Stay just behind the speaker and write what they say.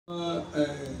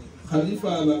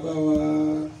Khalifa bàbá wa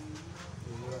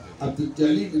Abdul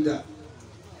da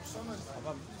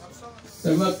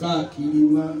ẹ má káàkiri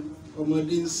má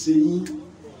ọmọdé ń ṣe yín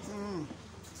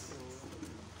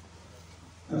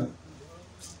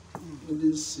ọmọdé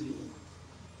ń ṣe yín.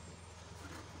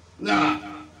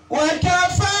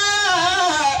 وكفى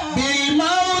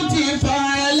بالموت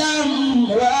فاعلم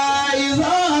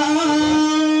واعظا.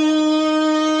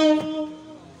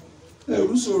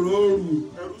 ẹrú sọ̀rọ̀ ọ̀rù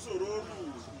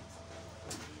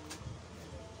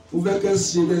mo fẹ́ kẹ́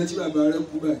ṣe bẹ́ẹ̀ tí bàbá rẹ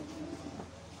kú báyìí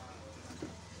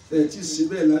ẹ̀ tí ṣe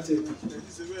bẹ́ẹ̀ látẹ̀ka.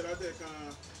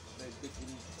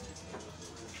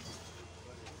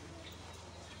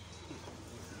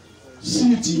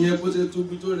 síìtì yẹn bó ṣe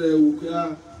tóbi tó rẹ̀ wò pé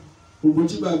gbogbo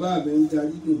tí bàbá mi ń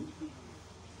darí nù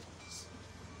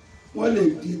wọ́n lè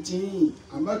di tíyìn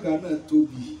àmàgà náà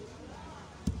tóbi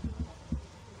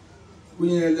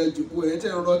bóyá ẹlẹ́dùkú ẹ̀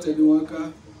tẹ̀ ń rọ́ tẹ̀lé wọn ká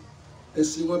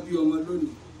ẹ̀sìn wọn bí ọmọ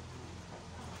lónìí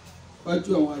wájú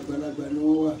àwọn àgbàlagbà ni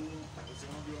wọ́n wà.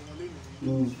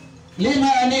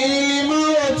 لمن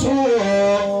الموت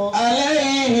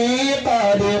عليه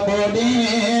قد قدر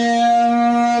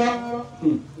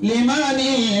لمن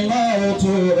الموت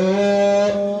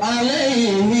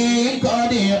عليه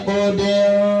قد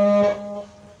قدر.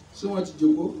 ṣé wọ́n ti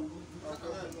jókòó?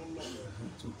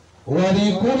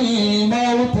 واذكر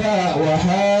الموت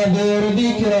وحاذر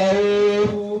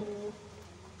ذكره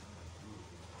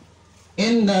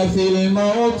إن في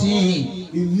الموت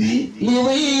لذي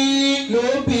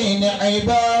لب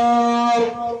عبار.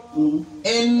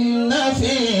 إن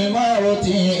في الموت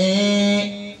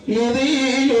لذي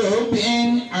لب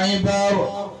عبار.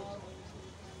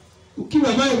 kí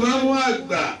bàbá ìmáàmù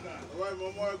àgbà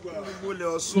Gbólé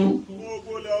Ọ̀ṣun.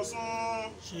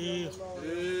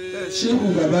 ṣéèkù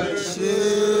bàbá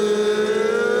ṣéèkù.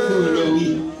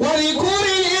 واذكر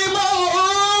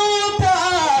الموت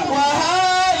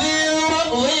وحاذر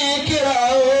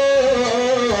ذكره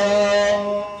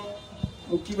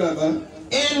kí bàbá.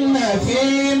 إن في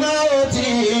الموت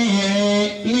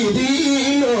لذي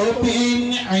لب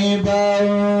عبار.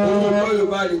 olùkọ́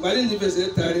yorùbá rẹ̀ ìpàdé ní fẹsẹ̀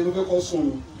tààrí mo fẹ́ kọ́ sùn.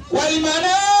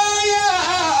 والمنايا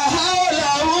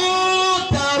حوله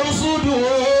ترصده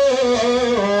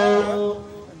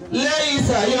ليس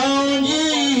ينجي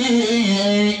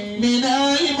من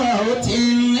الموت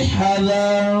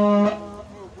الحذر.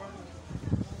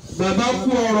 bàbá kú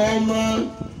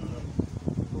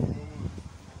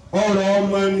ọ̀rọ̀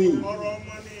ọmọ ni.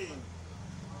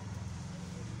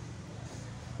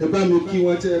 ẹ bá mi kí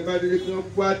wọn tẹ ẹ bá délé kí wọn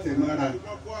kú àtẹ̀mára.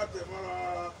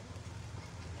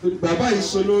 bàbá yìí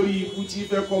sọ lórí ikú tí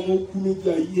fẹ́ kọ́ mọ́ kú lójú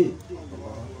ayé ẹ̀.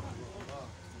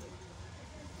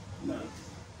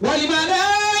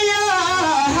 والمنايا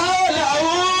حوله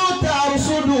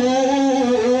ترصده.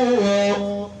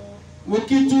 mo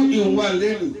kí tún ìwà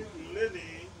lẹ́nu.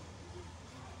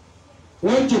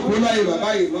 wọ́n jòkó láyé bàbá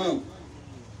ìmáàmù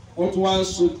wọ́n tún wá ń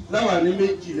so láwà ní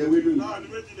méjì lẹ́wé lónìí.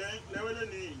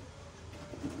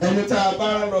 ẹni tá a bá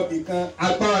ń lọ bìkan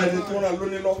agbára ẹni tó ràn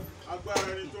lónìí lọ.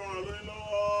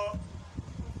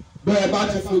 bẹ́ẹ̀ bá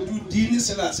ti fojú di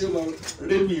nísìnyí àti ìmọ̀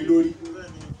rémi lórí.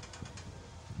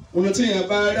 ohun tí èèyàn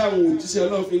bá rí àwọn òjíṣẹ́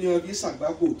ọlọ́run fi ní wọn bí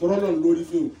sàgbákò tọ́rọ́ náà lórí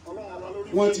fún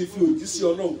un wọ́n ti fi òjíṣẹ́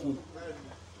ọlọ́run kún.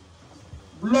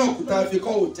 búlọ́ọ̀kù tá a fi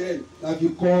kọ́ hòtẹ́ẹ̀lì la fi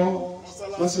kọ́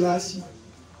mọ́ṣáláṣí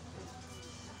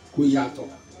kò yàtọ̀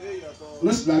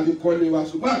wọ́n sì la fi kọ́ ilé wa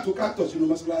ṣùgbọ́n àtúkàtọ̀ sínú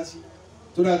mọ́ṣáláṣí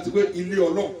tó dáa ti pé ilé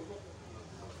ọlọ́run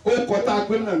ó kọ́ tá a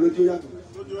pé náà lójú yàtọ̀.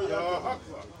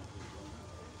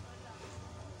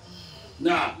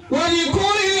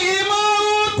 واذكر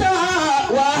الموت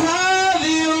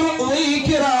وحاذر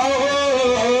ذكره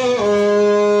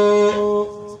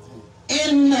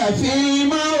إن في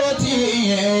الموت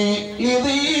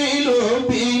لذي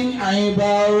لب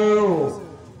عبر.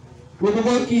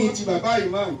 gbogbo kí n ti bàbá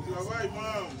ìmáàmù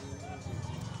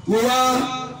mo wá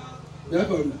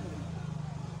yàtọ̀ mi.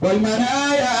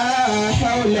 والمنايا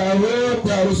حوله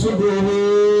ترصده.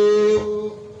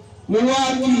 mo wá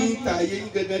kí n tààyè yín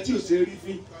gẹ́gẹ́ tí ò ṣe rí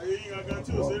fín.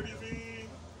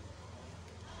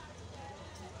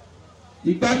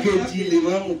 igbákejì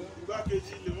lèmọ́mù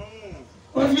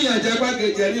wọ́n fi hàn jẹ́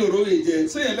igbákejì ẹ ní òróyè jẹ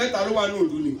séèyàn mẹ́ta ló wà ní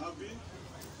òdu ni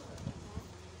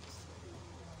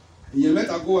èèyàn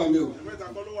mẹ́ta kó wà mẹ́ o.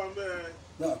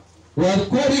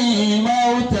 واذكر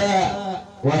الموت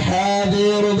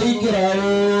وحاذر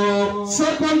ذكره.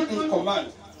 second in command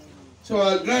so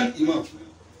our grand imam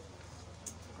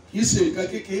kì í ṣe nǹkan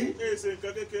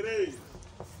kékeré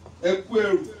ẹ kú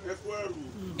ẹrù.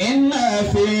 إن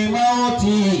في الموت.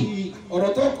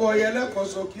 ọ̀rọ̀ tó kọ ọyẹ lẹ́kọ̀ọ́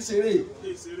sọ kì í ṣeré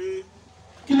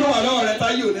kí ló wà lọ́wọ́ rẹ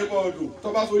táyé ò ní bọ́ ọdún tó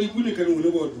bá sórí ikú nìkan ní ò ní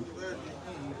bọ́ ọdún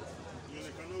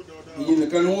ìyẹn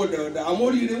nìkan ni wọ́n dà àmọ́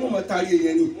oríire wọ́n máa tarí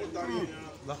èèyàn ni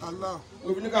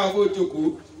obìnrin káwọn fún òjòkó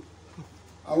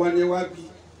àwa ni wá bí.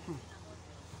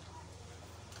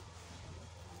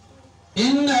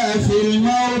 Inna fil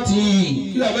mauti.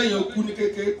 Kí bàbá yẹn kú ní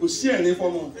kékeré kò sí ẹ̀rín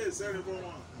fọmọ.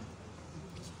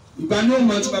 Ìgbà ní òun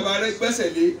mọ̀ tí bàbá rẹ̀ gbẹ́sẹ̀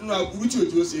lé nínú aburú tí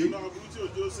òjò ṣe.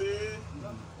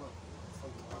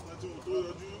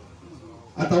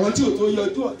 Àtàwọn tí ò tó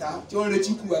yọjú ọ̀tá tí wọ́n ń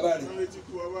retí kú bàbá rẹ̀.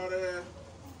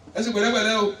 Ẹ sì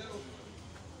pẹ̀lẹ́pẹ̀lẹ́ o.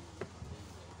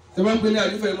 Tẹ́ bá ń pè ní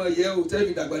àdúfẹ́ mọ̀ yẹ o tẹ́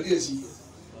fi dàgbà díẹ̀ sí i.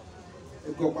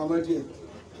 Ẹ̀kọ́ pamọ́ díẹ̀.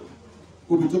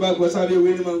 Obì tó bá gbọ́ sábẹ́ ewé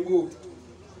ní máa ń gbó.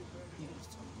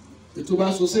 Ètò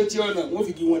bá so sétí ọ̀nà wọ́n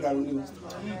fi kí wọ́n dàrú ni o.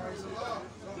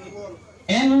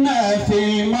 Inna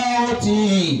fil mauti.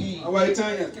 Àwa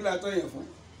ìtàn yẹn kí la tán yẹn fún?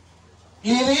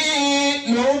 Ìrí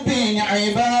lóbìn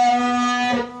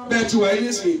àìbár. Bẹ́ẹ̀ tí wàá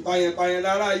yín sìn pààyàn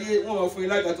lára ayé wọ́n máa fún yín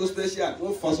lága tó special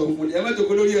wọ́n fàṣọ fún yín ẹ má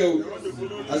jókòó lórí ẹ o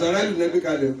àzàrà ìlú nẹ́bí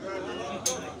kalẹ̀.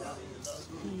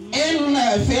 Inna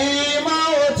fil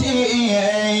mauti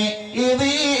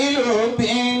ìrí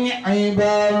lóbìn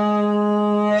àìbár.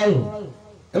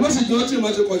 Ẹ má sì jọ tí mo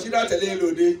ti kọ̀sídà tẹ̀lé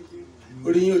lóde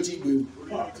orí yín ò tí gbé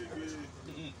o.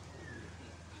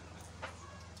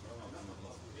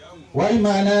 Wal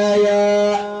manaya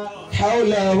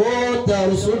hawlahu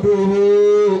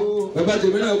tarsuduhu. Bàbá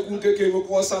tèmi náà kú kékeré mo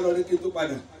kọ́ sá lọ ní kí n tó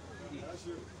padà.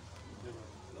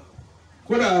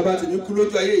 Kódà bàbá tèmi kú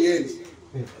lójú ayé yẹn ni.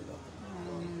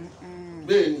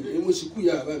 Bẹ́ẹ̀ ni èmi mo sì kú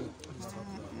ìyá bàbá mi.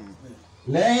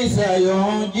 Laysa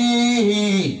yunjihi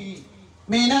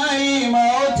minal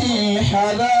mauti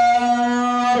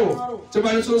hadar. Tí o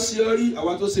bá ní tó ṣe ọ rí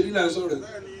àwa tó ṣe rí là ń sọ̀rọ̀ ẹ̀.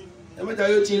 Ẹ mẹ́ta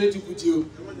yóò ti ilé ti kú ti o.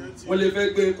 Wọ́n lè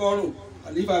fẹ́ gbé kọ́rùn.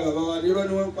 Àlífà bàbá wa nírọ́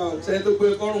ni wọ́n pa ọ̀. Sẹ́yìn tó gbé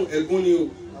kọ́rùn ẹ̀gún ni o.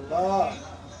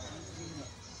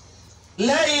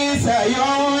 Laysa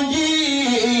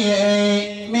yunjihi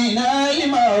minal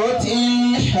mauti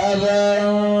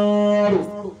hadar.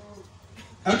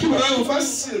 Akíbọ̀lá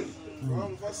Mufassir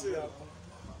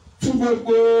fún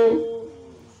gbogbo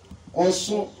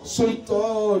Ọ̀ṣun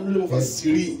sọ́ńtọ́ nílé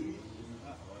Mufassiri.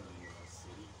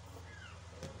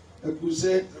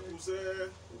 Ẹ̀kúṣẹ́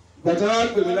gbàtà wá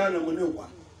pè mí lánàá mo ní wà.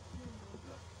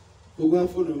 Gbogbo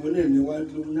fóònù mo ní ẹ̀mí wá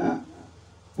ló náà.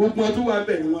 Gbogbo ọdún wa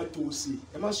bẹ̀ ni wọ́n tó sí.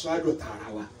 Ẹ má sọ àdọ̀tà ara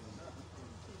wa.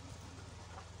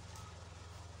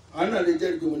 Àwọn náà lè jẹ́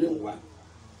ìgbé mo ní wà.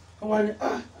 Wọ́n wá ní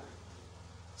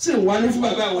ṣé ń wá ní fún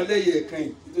bàbá àwọn lẹ́yìn ẹ̀kan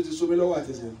yìí tó ti so mí lọ́wọ́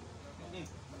àtẹ̀sẹ̀.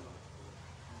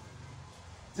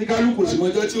 Tí kálukú sì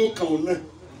mọ́jọ́ tí ó kàn ọ́ náà.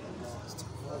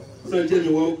 Ó náà jẹ́ mi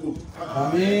wọ́n gùn.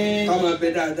 Àmín. Ká máa bẹ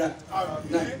dáadáa.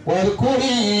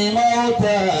 Wadhkuri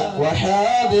mauta wa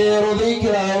hadir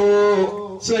dhikrahu.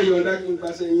 Ṣé ìyọ̀ǹda kí n gba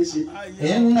sẹ́yìn sí?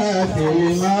 Inna fil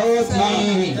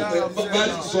mauti Bá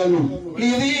ti sọnù.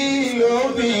 lidhi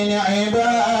lubin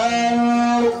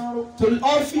ibar. Torí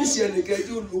ọ́fíìsì ẹnìkan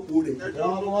tí ó lòpọ̀ rẹ̀.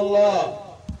 Allah.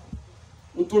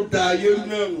 N tó da ayé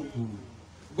náà nù.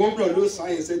 Gómìnà ló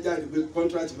sáyẹ̀nsì jáde pé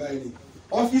kọ́ńtrátì báyìí ni.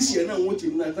 Ọ́fíìsì ẹ̀ náà wọ́n ti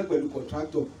ní àtàn pẹ̀lú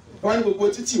kọ̀ntrátọ̀. Wọ́n á ní gbogbo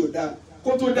títì ò dáa.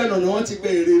 Kó tó dáná náà wọ́n ti gbẹ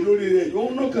èrè lórí rẹ̀. Yóò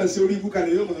náà kàn sí orí ibùkà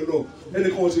ni yóò máa lọ.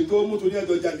 Ẹnìkan ọ̀sẹ̀ tó mú torí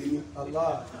ẹ̀jọ̀ jáde ni.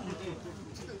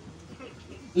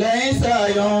 Laysa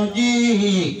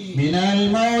yunjihi minal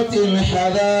mauti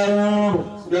hadar.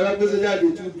 Ìjọba gbèsè jáde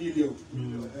 2 billion.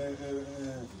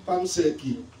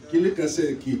 Pamsẹ̀kì kíní kan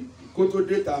sẹ̀kì kó tó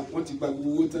déta wọ́n ti gba gbogbo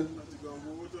owó tán.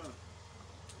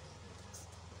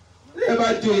 Ní ẹ bá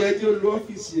jó yẹ kí ó lo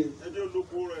ọ́fíìsì ẹ̀.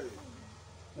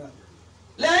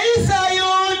 Laysa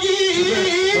yunjihi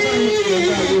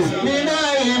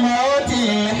minal mauti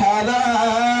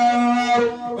hadar.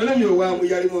 Olómi ò wá mo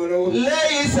yarí mọ́ ọ lọ́wọ́.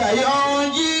 Laysa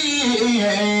yunjihi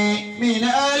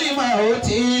minal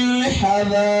mauti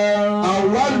hadar.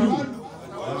 Àwálù.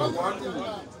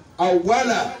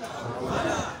 Àwálà.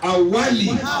 Àwálì.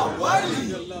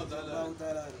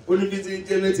 Olúbi ti ń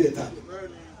jẹ́ mẹ́tẹ̀ẹ̀ta.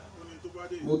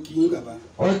 Mo kì í bàbá.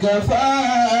 وكفى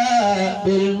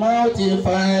بالموت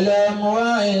فاعلم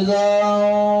وإذا.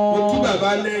 Mo kí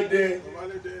bàbá lẹ́dẹ̀.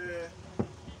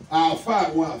 Àáfà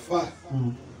àwọn àáfà.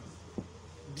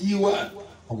 Díwà.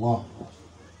 Allah.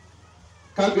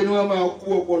 Kábí ni wọ́n máa kú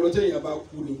ọpọlọ tí èèyàn bá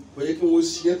kú ni. Kò yẹ kí wọ́n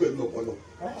ṣí ẹ pẹ̀lú ọpọlọ.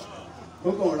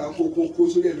 Wọ́n kàn ra kó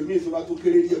sórí ẹlòmíì tó bá tó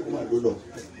kéré díẹ̀ kó máa lò lọ.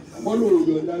 Wọ́n lò rò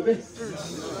yọ̀ǹda bẹ́ẹ̀.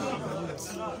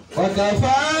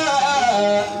 وكفى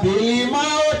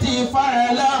بالموت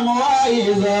فاعلم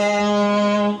وإذا.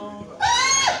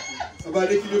 Bàbá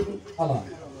Adékílé kú. Allah.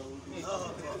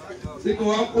 Ṣé kí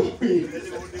wọ́n á kó pè é?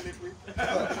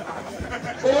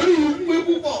 Orí pé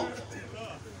púpọ̀.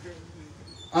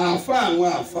 Àáfà àwọn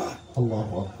àáfà.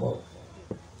 Allahu Akbar.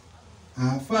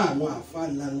 àáfà àwọn àáfà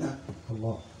ńláńlá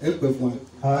ẹ pẹ́ fún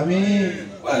wa. Àmín.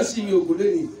 wá sí mi ògùn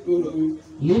lẹ́yìn lórí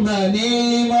Limani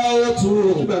mautu.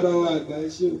 kí bàbá wa àgbà ẹ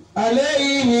ṣe o.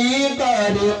 Alayhi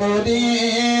qad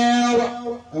qadir.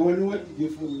 àwọn ni wọ́n dìde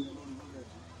fún mi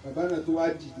bàbá náà tó wá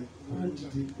dìde wọ́n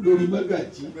dìde lórí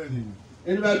mọ́gàjí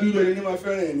ẹni bá bí lórí ní ma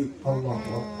fẹ́ràn ẹ̀ ni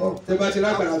tẹ bá ti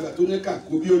lágbàlagbà tó ní kà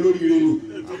kó bí olóríire ni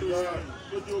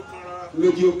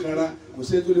lójú ó kanra kò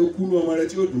sẹ́ni tó lè kú ní ọmọ rẹ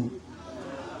tí ó dùn.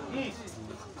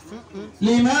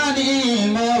 Limani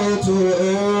mautu.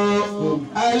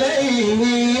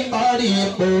 Alayhi qad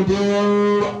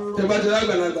qadir. tẹ bá ti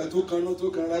lágbàlagbà tó kanú tó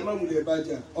kanra má múlẹ̀ bá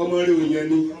jà ọmọ rẹ ò yẹn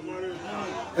ni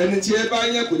ẹni tí ẹ bá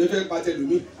yẹ kò ní fẹ́ pàtẹ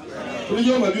lómi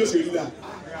oníjọ́ ọmọ bí ó ṣe rí la.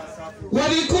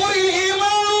 Wàlíkúrì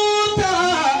mauta.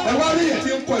 ẹ wá rí ẹ̀ tí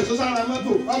ń kọ ìsọ́sára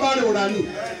mọ́tò bábá rẹ̀ ò rà ní.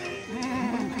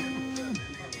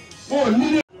 wọn ò ní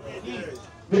ní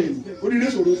bẹ́ẹ̀ oríire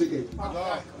sọ̀rọ̀ ó ṣe kẹ̀.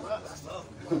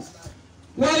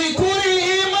 Wàlíkúrì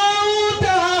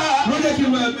mauta. ló jẹ́ kí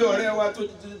n máa bẹ ọ̀rẹ́ wa tó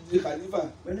di kàlífà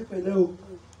pẹ̀lẹ́pẹ̀lẹ́ o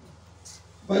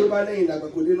báyọ̀ bá lẹ́yìn ìdàgbà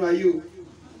kò nínú ayé o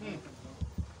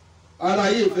ara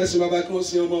ayé ìfẹ́ sin bàbá kí wọ́n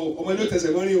sin ọmọ o ọmọ ní ó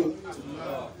tẹsẹ̀ mọ́rin o.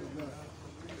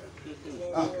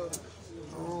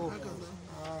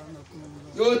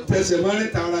 yóò tẹsẹ̀ mọ́rin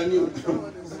tààrà ní o.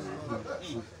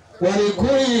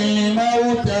 ولكل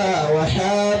موتى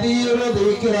وحاذر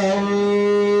ذكره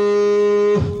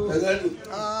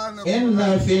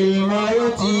إن في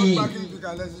الموت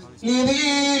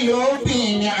لذي لب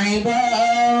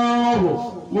عبار.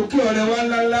 mo kí ọ̀rẹ́ wa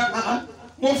ńláńlá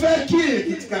mo fẹ́ kí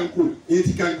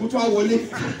ètì kàǹkù tó wọlé.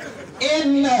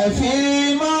 إن في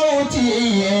الموت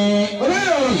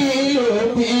لذي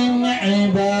لب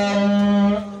عبار.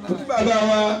 bàbá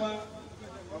wa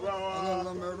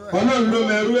ọlọ́run ló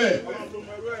mẹ́rú ẹ̀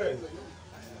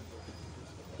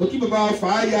mo kí bàbá wa fà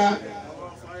á ya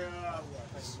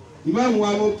ìmáàmù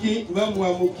wa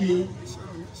mo kí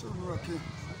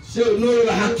ṣé onóró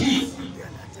la hakí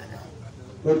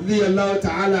radiyallahu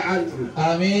ta'ala anhu.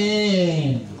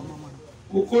 آمين.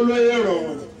 mo kó lóye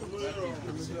rọrùn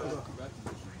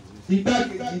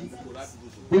igbákejì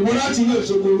gbogbo láti ilé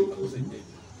Òṣogbo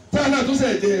táwọn náà tó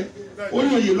sẹ̀ jẹ́ orí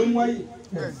oyè ló mú wáyé.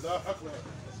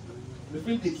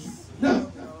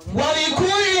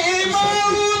 ولكل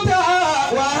موتى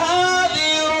وهذه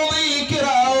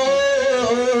ذكره.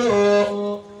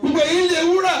 gbogbo yìí lè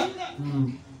wúrà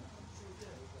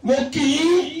mo kì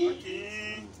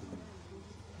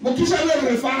í sábẹ́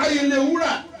rẹ̀ fa ayé lè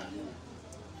wúrà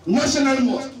national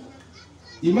mosque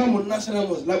ìmáàmù national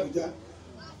mosque l'Abuja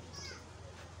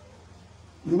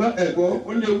ìmọ̀ ẹ̀gbọ́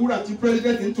ó lè wúrà tí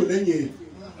president ń tò lẹ́yìn ẹ̀.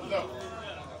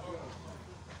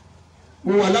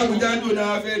 mo wà l'Abuja ń dùn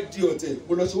náà fẹ́ di ọ̀tẹ̀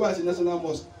mo lọ sí wá sí national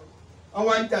mosque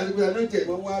àwọn àǹtí àti ìgbà náà jẹ̀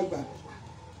wọ́n wá gbà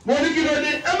mo ní kí ló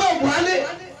dé ẹ má wálé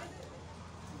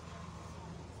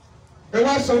ẹ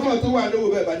wá sọ fún ọ tó wà lówó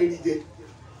bẹ́ẹ̀ bá nírí jẹ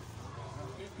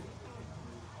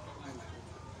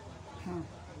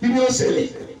kí ni ó ṣẹlẹ̀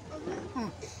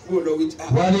mo lọ wí.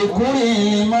 ولكل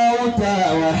موتى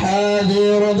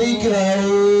وحاذر ذكره.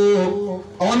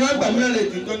 àwọn náà gbà mí lálẹ́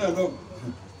ìdíjọ́ náà lọ.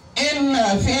 إن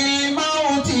في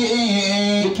الموت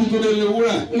tuntun lè lè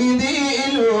wúrà. لذي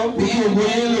لب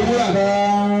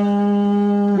عبار.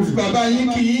 bàbá yín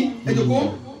kì í ẹ jẹ́ kó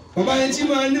bàbá yín tí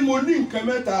máa ní mo ní nǹkan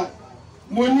mẹ́ta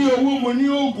mo ní owó mo ní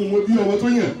oògùn mo bí ọmọ tó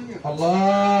yàn.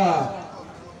 الله.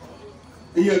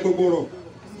 iye gbogbo rọ.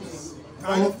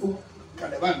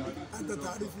 kàlẹ́ bá mi.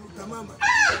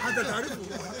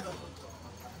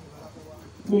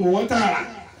 mo mọ̀ wọ́n tààrà.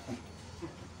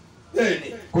 bẹ́ẹ̀ni.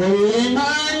 كل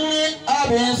من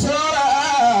أبصر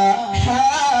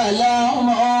حالا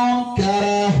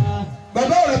منكره.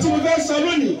 bàbá ọ̀rọ̀ tí mo fẹ́ sọ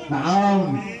lónìí. نعم.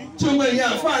 tí o mọ ìyá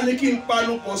àǹfààní kí n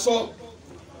panu pọ̀ sọ.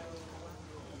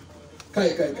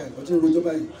 káyì ọtún rojọ́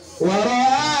báyìí.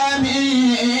 ورأى من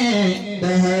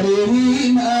دهره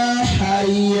ما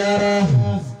حيره.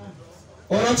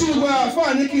 ọ̀rọ̀ tí gbogbo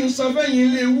àǹfààní kí n sọ fẹ́yìn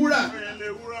ilé wúrà.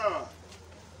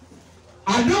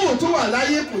 àdéhùn tó wà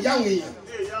láyé kò yáwọn èèyàn.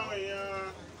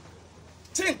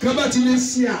 tí nǹkan bá ti lè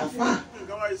ṣe àfà.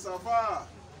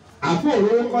 àfọ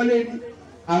òróró kọ́lé ní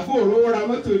àfọ òróró ra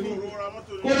mọ́tò ní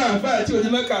kódà àfà àti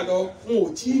onímọ̀ọ́kà lọ wọn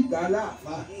ò tí ì gbà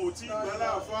láàfà.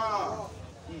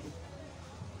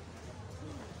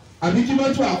 àbí kí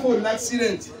mọ́tò àfọ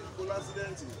l'accident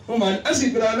wọn máa ẹ sì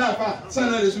gbéra láàfà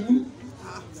sànà lè ṣubú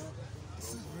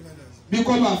bí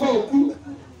kò máa fọ òkú.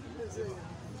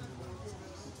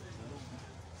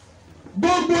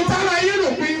 gbogbo tára ayé rò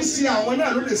pé ń ṣe àwọn náà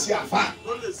ló lè ṣe àfà.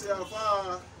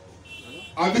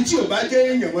 àbí tí ò bá jẹ́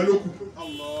èèyàn mọ́ ló kù.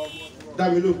 dá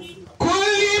mi lò.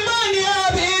 كل من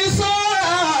أبصر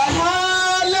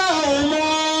حالا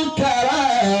منكره.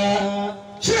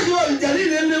 ṣé kí wọ́n jẹ́ ní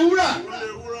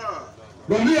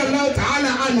الله تعالى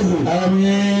عنه.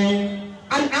 آمين.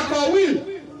 الأقاويل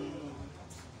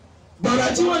bàbá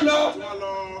tí wọ́n lọ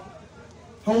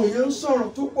àwọn èèyàn ń sọ̀rọ̀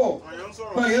tó pọ̀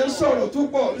àwọn èèyàn ń sọ̀rọ̀ tó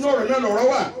pọ̀ ní ọ̀rọ̀ náà lọ́rọ̀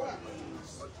wà.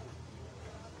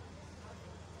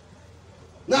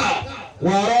 náà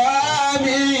ورأى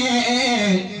من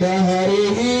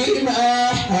دهره ما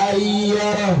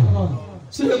حيره.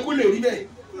 ṣé ẹ kó lè rí bẹ́ẹ̀?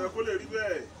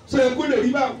 ṣé ẹ kó lè rí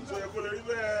báwọn?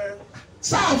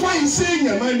 sáfà ìṣe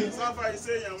èèyàn mọ́ ni.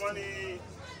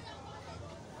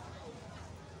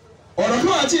 ọ̀rọ̀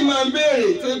kan àti máa ń béèrè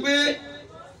tó pé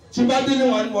tí bá délé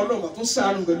wọn ni wọn lọ́mọ tó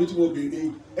sáànù pẹ̀lú tí mo béèrè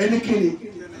ẹni kíni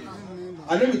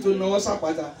Ànábì tó náwó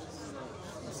sàpàtà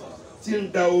tí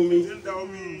ń da omi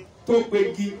tó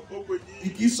pegi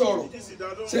igi sọ̀rọ̀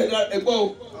ṣẹ̀dá ẹ̀gbọ́n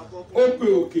ó pe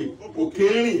òkè òkè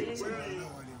rìn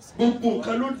gbogbo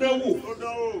nǹkan ló dánwò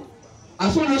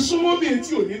àsọ̀rọ̀ súnmọ́ bíi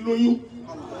tí ò ní lóyún.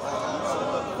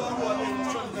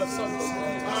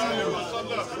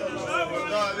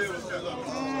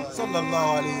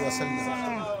 sallallahu alayhi wa sallam.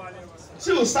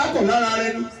 ṣé o sátọ̀ lára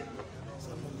rẹ ni?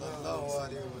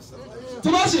 tó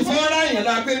bá sì fọ́ ọ́rá yẹn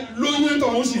dáa pé lóyún tó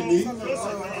ń sì ní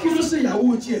kí ló ṣe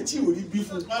ìyàwó tiẹ̀ tí ò rí bí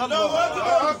fún.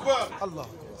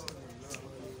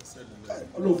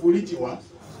 Ọlọ́run forí jì wá.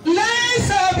 ليس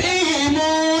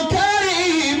بمنكر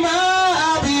ما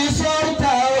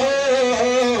أبصرته.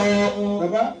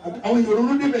 Bàbá àwọn èèyàn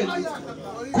ronú débẹ̀ ni.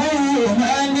 كل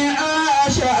من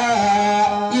عاش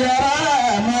يرى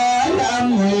ما لم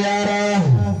يره.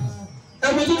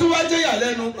 Ẹ̀bùn tuntun wá jẹ́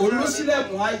ìyàlẹ́nu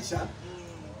olùsílẹ̀kùn Àìṣà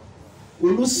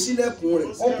olùsílẹ̀kùn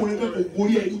rẹ̀ ọkùnrin tó kò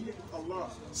gorí ẹ̀rí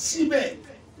síbẹ̀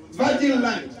virgin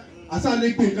land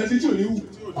àtàlẹ́gbẹ̀ nǹkan tí ò ní wù.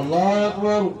 Allahu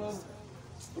Akbar.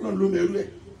 Ọlọ́run ló mẹ́rú ẹ̀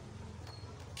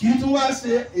kì í tún wá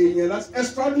ṣe èèyàn lásán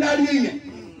extraordinary èèyàn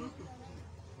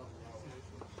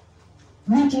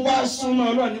ló tún wá súnmọ́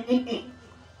Ọlọ́run ní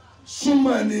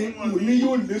súnmọ́ ni mo ní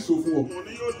yóò léso fún ọ.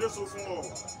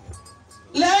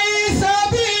 ليس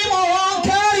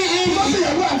بمنكر. Ó sì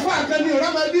yàgò àfọ àkànní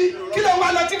ọ̀rọ̀mọdé kí ló wá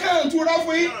lọ tí káyọ̀ tún rọ́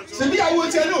fún yín ṣèbí ìyàwó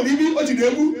tiẹ̀ náà rí bí ó ti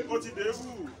débú.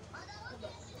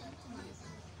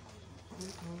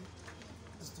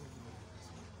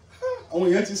 Àwọn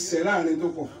èèyàn ti sẹ̀ láàrin tó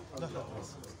pọ̀.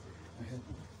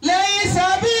 ليس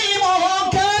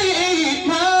بمنكر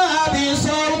ما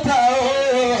أبصرته.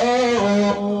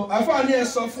 Àfáàní ẹ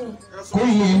sọ fún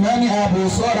كل من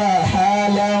أبصر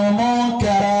حالا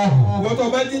منكرا. ìwọ tó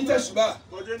bá dín tẹ̀sùbà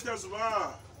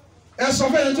ẹ sọ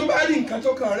fẹ́ni tó bá rí nǹkan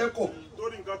tó kàn rẹ kọ̀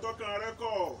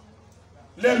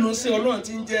lẹ́nu sí Ọlọ́run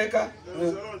tí ń jẹ́ ká.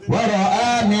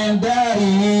 ورأى من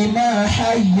داره ما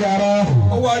حيره.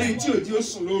 Ó wá rí tí òjì ó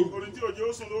sùn lóru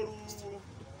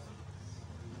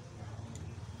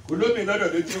kò lómi lọ́dọ̀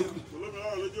lójú ó kù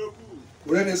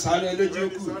kò rẹ́ni sàánú ẹ lójú ó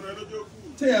kù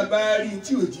téèyàn bá rí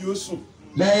tí òjì ó sùn.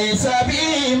 ليس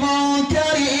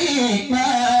بمنكر ما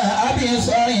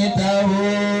أبصرته.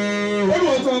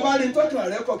 Olùwòtò ọba rí tọ́kàn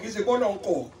rẹ kọ̀ kì í ṣe gbọ́dọ̀ ń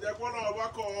kọ̀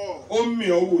ó mì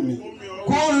ọ́ wò ni.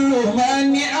 كل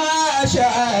من عاش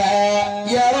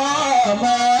يرى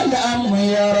ما لم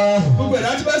يره. Gbogbo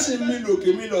ẹ̀dá tí bá sì ń mi lòkè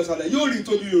mi lọ sàlẹ̀ yóò rí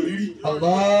tóbi òrírí.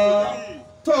 الله.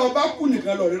 Tọ́ ọ bá kú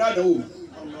nìkan lọ rí ládàáwò.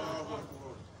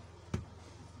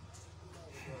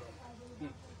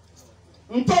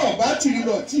 Ntọ́ ọba tì í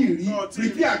lọ tí ì rí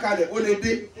pípí àkàlẹ̀ ó lè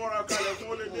dé.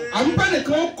 Àmúpẹ́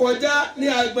nìkan ó kọjá ní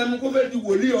agbẹnu kó fẹ́ di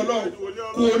wòlíì Ọlọ́run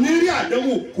kò ní rí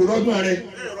àdánwò kò rọ́gbọ́n rẹ̀.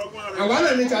 Àwa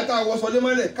náà ní tata wọṣọlé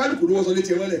mọ́lẹ̀ kálukú ló wọṣọlé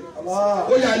tiẹ̀ mọ́lẹ̀.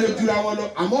 Ó yà lè dura wọn lọ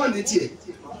àmọ́ ní tiẹ̀.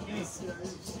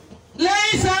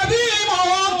 ليس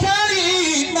بمنكر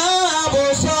ما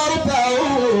أبصرته.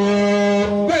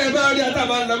 Bẹ́ẹ̀ bá rí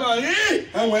àtàbà ńlá máa rí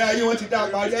àwọn ẹ̀yà ayé wọn ti dá a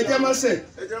parí ẹjẹ́ mọ́sẹ̀.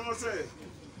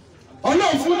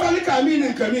 Ọlọ́run fún tálíkà mí ní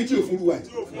nǹkan míì tí ò fún wa yìí.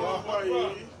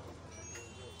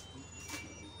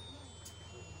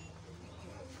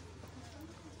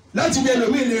 Láti bí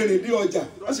ẹlòmíì lè rìn dé ọjà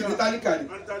wọ́n sì rí tálíkà ni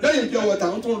lẹ́yìn bí ọwọ́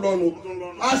tàwọn tó ń lọ́nu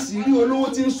a sì rí olówó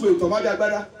tí ń so ìtọ̀ má bí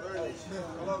agbádá.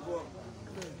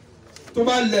 Tó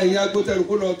bá lẹ̀ ẹ̀yìn agbótẹ́rù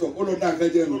kó lọ tọ̀ kó lọ dá nǹkan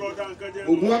jẹ nù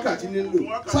ògùn wákàtí nílò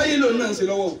sáyé lòun náà ń ṣe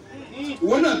lọ́wọ́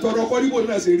ìwọ náà tọrọ kọ́ níbo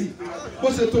náà ṣe rí bó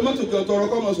ṣe tomato jọ tọrọ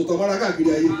kọ́ mọ̀ sòtọ̀ mọ́ra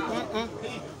káàkiri ayé.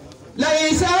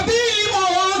 ليس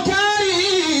بمنكر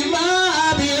ما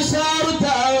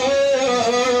أبصرته.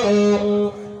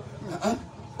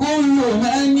 كل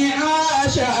من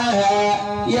عاش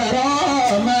يرى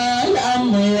ما لم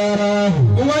يره.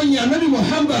 Wọ́n yin Anabi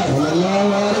Muhammad صلى الله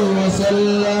عليه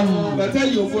وسلم. bàtẹ́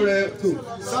yìí fún rẹ̀ tó.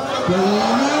 كل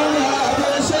من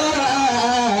أبصر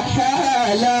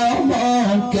حالا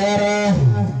منكرا.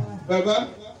 Bàbá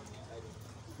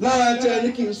lára jẹ́ ní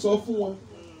kí n sọ fún wọn.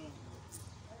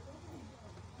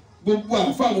 Gbogbo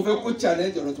àǹfààní mo fẹ́ kó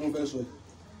challenge ọ̀rọ̀ tí mo fẹ́ sọ yìí.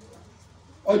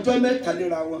 ọjọ́ mẹ́ta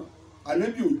léra wọn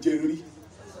Ànábì ò jẹ rí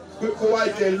pé kó wá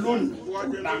jẹ lónìí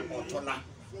ọ̀la ọ̀tọ̀la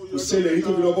kò ṣẹlẹ̀ yìí tó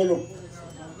fi lọ bọ́lọ̀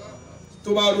tó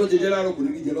bá rọ jẹjẹ láàárọ̀ kò ní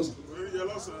rí jẹ lọ́sàn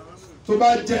tó bá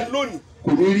jẹ lónìí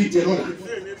kò ní rí jẹ lọ́la.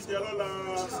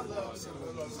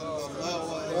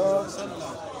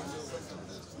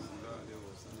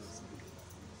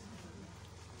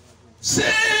 ṣé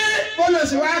bọ́lá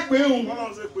ṣe wá pé òun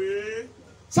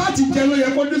sáàtì jẹ ló yẹ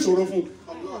kó ní ìṣòro fún un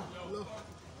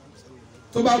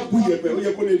tó bá bu yẹ̀pẹ̀ ó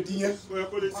yẹ kó lè dín yẹn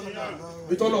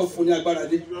bí tọ́lọ̀ fún ní agbára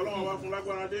dé.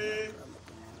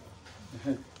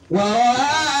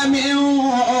 ورأى من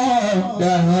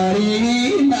دهره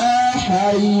ما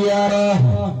حيره.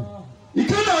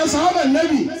 ìkànnì àwọn sàhábà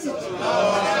Nábì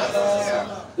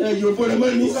yóò bọ́lá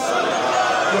mọ́ ní.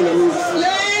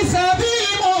 ليس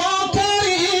بمنكر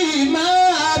ما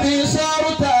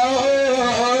أبصرته.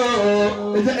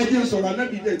 ẹ jẹ́ sọ̀rọ̀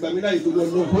Ànábì dẹ̀ gbàmí láyé tó lọ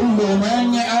lọ. كل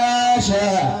من عاش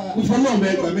ìfọlọ́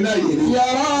mẹ́ gbàmí láyé rẹ̀.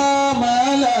 يرى ما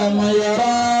لم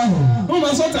يراه. wọ́n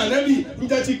máa sọ̀tà Ànábì ń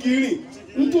jẹ́ ti kiri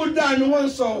ń tó dáa ni wọ́n ń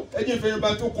sọ ẹ̀jẹ̀ ìfẹ́ bá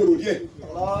tó korò díẹ̀.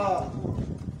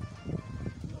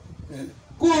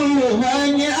 كل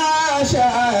من عاش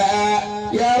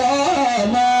يرى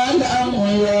ما لم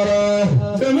يراه.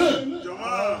 jẹ̀mọ́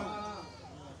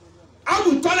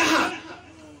Abu Talha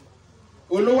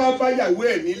olówó abáyàwó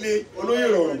ẹ̀ nílé olóyè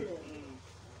rọrùn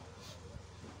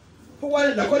ó wá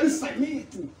ní làkọ́lé sàmì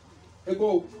ìtù ẹgbọ́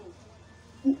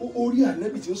orí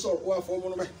Ànábì tí ń sọ̀rọ̀ wá fọ́ ọmọ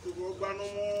náà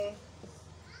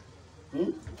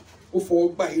ó fọwọ́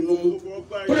gbà inú mú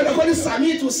ó lè làkọ́lé sàmì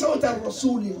ìtù sawta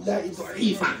rasulillahi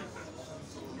da'ifa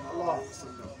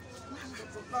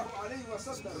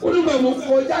olùgbà mo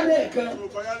kọjá lẹ́ẹ̀kan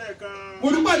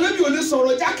olùgbà Ànábì ò lè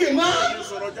sọ̀rọ̀ jákè mọ́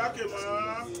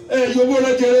yòówó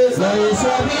rẹ jẹrẹ. ليس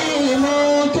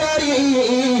بمنكر.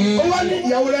 ó wá ní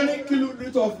ìyàwó rẹ ní kí ló dé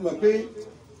tó fún mi pé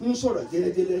ń sọ̀rọ̀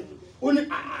jẹ́lẹ́jẹ́lẹ́ ó ní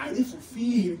àárífù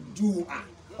fíì ju à.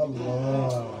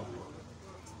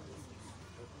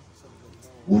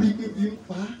 orí pé bí ń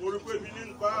pa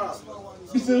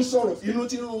bí ṣe ń sọ̀rọ̀ inú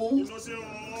ti ń rún.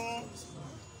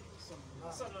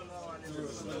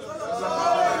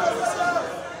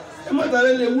 ẹ má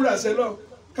tàlẹ́ lè wúrà sẹ́lọ̀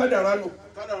kádàrá nù.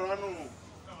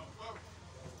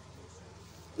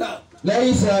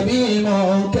 ليس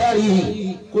بمنكر.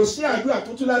 kò sí àdúrà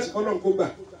tó tún láti kọ́ náà kó gbà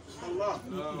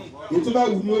èyí tó bá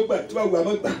wù ní ó gbà tó bá wù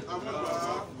àmọ́ gbà.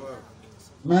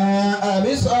 ما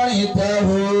أبصرته.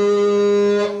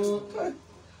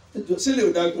 sílẹ̀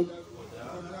ò dágún.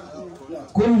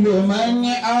 كل من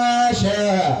عاش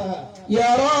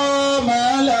يرى ما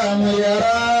لم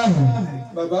يراه.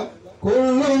 bàbá.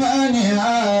 كل من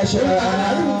عاش.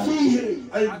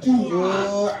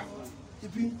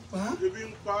 ibi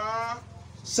ń pa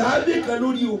sàábé kan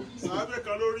lórí o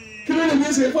kí ló lè bí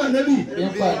ṣe fún Ànábì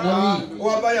ó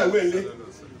wá báyàwó ẹ̀ lé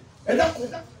ẹ dákun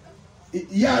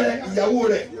ìyá rẹ ìyàwó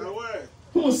rẹ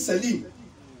fún Sẹ́lìm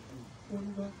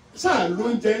sáà ló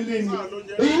ń jẹ ńlé ni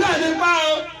èyí náà ní bá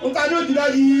ọ nǹkan ní òjì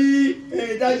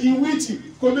dájí wíìtì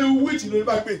kó bí wíìtì ló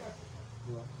bá pè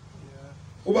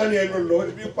ó bá ní ẹnu lọ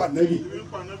ibi ń pa Ànábì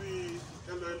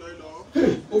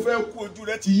ó fẹ́ kú ojú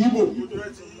rẹ ti yíbò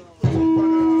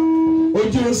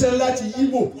ojú ọsẹ láti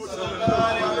yíbò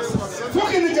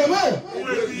fúnkìní jẹmọ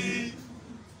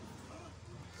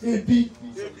ebi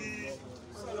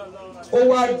ó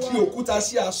wá di òkúta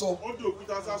sí aṣọ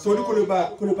torí kò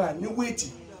lè bá ní wéètì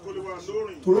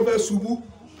torí ó fẹ́ ṣubú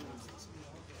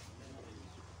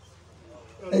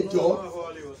ẹjọ́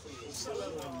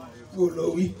yóò lọ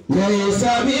wí. ليس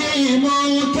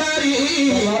بمنكر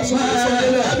ما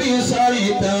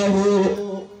أبصرته.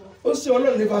 ó ṣe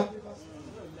Ọlọ́run nípa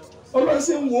Ọlọ́run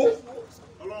sì ń wo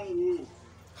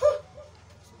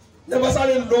nípa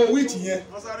sáré lọ wíìtì yẹn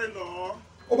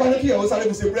ó bá ní kí ìyàwó sáré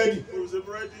fi ṣe búrẹ́dì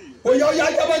òyà ọ̀yà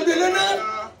ajá gbé lẹ́nà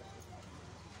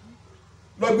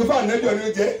lọ gbé fún Ànábì ọ̀nà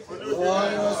jẹ́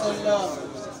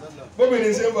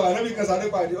bóbìnrin ṣe ń bọ̀ Ànábì kan sáré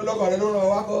pàdé ọlọ́kọ̀ rẹ ló ràn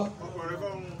wá kọ́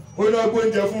ó ní ọgbọ́n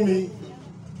oúnjẹ fún mi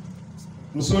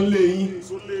nsọ́nlé yín.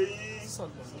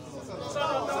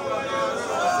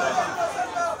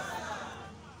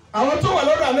 àwọn tó wà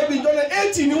lọ́dọ̀ Ànábì ìjọ náà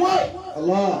 80 ni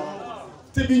wọ́n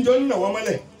tíbi ìjọ nínú àwọn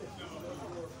mọ́lẹ̀.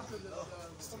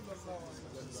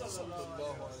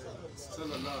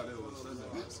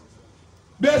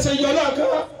 bí ẹ ṣe yọ náà ká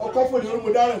ọkọ̀ fún ìdíwọ́n mo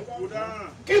dáràn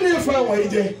kí ni ìfọ̀ àwọn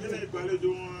ìjẹ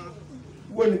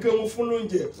wọ́n nìkan mú fún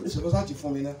lóúnjẹ oníṣẹ́ lọ́sà ti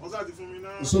fún mi ná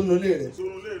ìsónúlé rẹ̀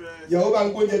ìyàwó bá ń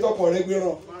gbóúnjẹ tọkọ rẹ̀ gbé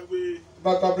ràn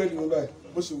bá ká búrẹ́dì mi báyìí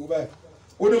bó ṣe wù báyìí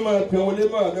ó ní máa pè wọlé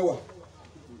máa mẹ́wàá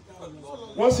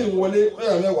wọ́n sì ń wọlé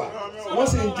mẹ́wàá wọ́n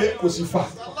sì ń jẹ kò sì fà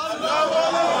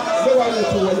mẹ́wàá lè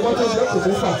tó wọlé wọ́n tó jẹ kò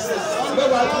tó fà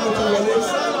mẹ́wàá tó lè tó wọlé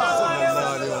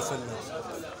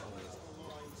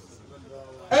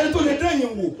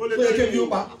dẹ́yìn wò tó yẹ kébi ó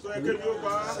pa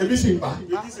ebi sì ń pa.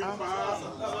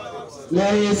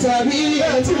 lẹ́yìn sábì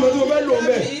ẹ tí mo tó fẹ́ lò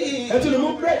mẹ́ ẹ tún lè mú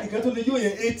búrẹ́dì kan tó lè yóò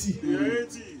yẹn 80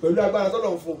 pẹ̀lú agbára tó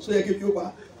lọ́n fún tó yẹ kébi ó pa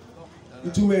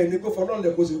ìtumọ̀ ẹ̀ ní kó fọ́ lọ́nà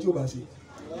kó sì tí ó bá ṣe.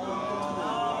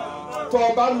 tó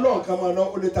o bá lọ nǹkan máa ná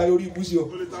o lè tayọ orí ibú sí ọ.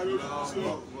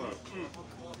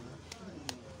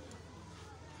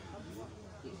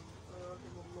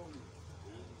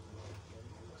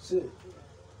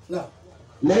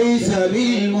 ليس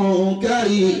بالمنكر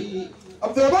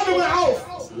عبد الرحمن بن عوف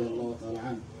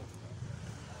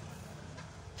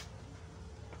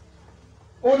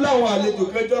ó láwọn àlejò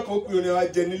kẹjọ kan pé orin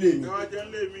ajẹ nílé mi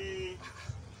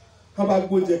wọn bá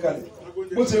gbóúnjẹ kalẹ̀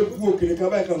bó ṣe bu òkèlè kan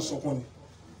báyìí kan sọkún ni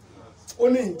ó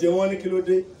ní ǹjẹ́ wọn ní kí ló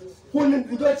dé ó ní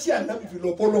ìjọ tí Ànábì fi lọ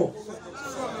bọ́lọ̀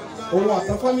òun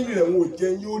àtàn fámìlì rẹ̀ wọn ò jẹ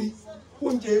yín orí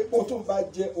oúnjẹ pọ̀ tó bá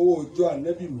jẹ owó òjò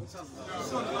Ànábì mi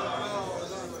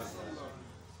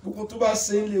gbogbo tó bá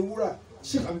ṣe ń lè wúrà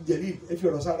Sheikh Abdul Jalil ẹ fi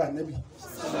ọ̀rọ̀ sára Ànábì.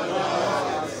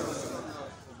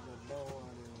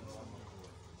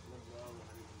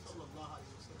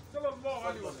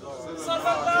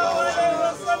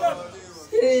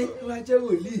 wá jẹ́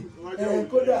wòlíì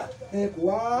kódà kò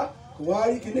wá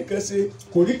rí kíní kan ṣe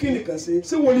kò rí kíní kan ṣe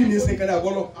ṣé wòlíì ní í ṣe kẹ́lẹ́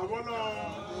àbọ́lọ́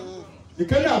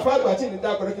ìkẹ́lẹ́ àfáàgbà tí ì ní dá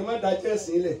akọ̀rẹ́ kí n má da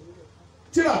jẹ́sìn ilẹ̀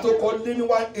tíra tó kọ́ lé ní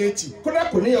 180 kódà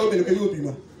kò níyàwó bẹ̀rẹ̀ kẹ́ yóò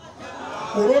bímọ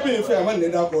kò róbìnrin fẹ́ àmọ́ ní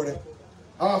dákọ̀ rẹ̀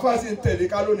àwọn afáàsì ń tẹ̀lé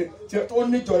ká lónìí tí ó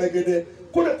níjọ rẹ̀ gẹ́gẹ́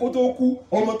kódà kó tó kú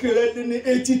ọmọ kéré lé ní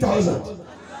 80,000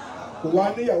 kò wá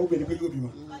níyàwó bẹ̀rẹ̀ kẹ́ yóò bímọ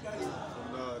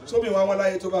sóbì wọn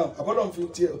láyé tó bá àbọ̀dọ̀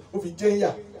ó fi jẹ́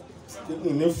yà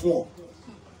ní fún ọ.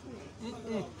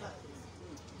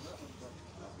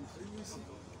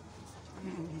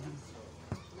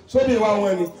 sóbì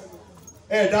wọn ni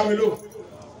dá mi lò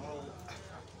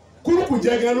kúrúkù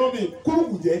jẹ gan lóbì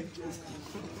kúrúkù jẹ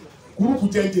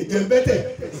jẹ bẹ́tẹ̀.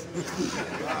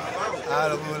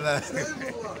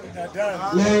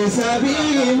 lẹ́sàbí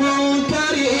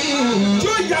mọ́kárì. tí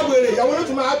ó ya wèrè ìyàwó ló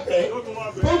tún máa bẹ̀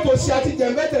pọ́ńpọ́ sí àti jẹ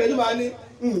bẹ́tẹ̀ rẹ̀ ló máa ní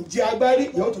ǹjẹ́ agbárí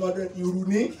ìyàwó tó máa dún ìrù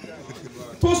ní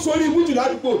tó sórí ibùdó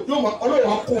ládùúgbò yóò máa ọlọ́run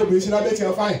á kó obìnrin sí lábẹ́ tí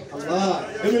wọ́n fáìn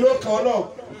èmi ló kàn ọ́ náà.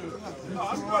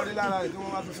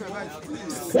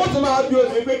 wọ́n tún máa bí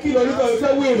obìnrin pé kí lọ nípa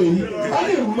ìfẹ́ wèrè yìí á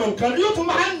lè mọ nǹkan yóò tún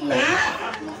máa nà á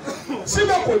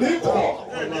síbẹ̀ kò ní kọ́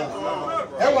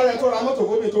ẹ wà lẹ́tọ́ ra mọ́tò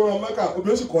gómìnà tó rán mọ́kà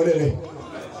obìnrin sì kọ́ lẹ́lẹ̀.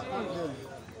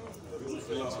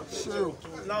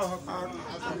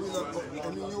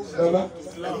 Bàbá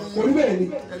orí bẹ́ẹ̀ ni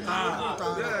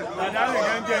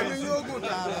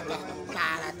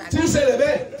tí ń ṣẹlẹ̀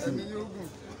bẹ́ẹ̀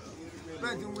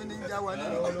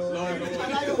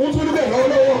ó tún ní bẹ́ẹ̀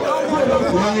lọ́wọ́lọ́wọ́.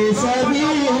 lẹ́sàbí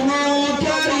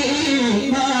mọ́kárì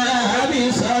máa bí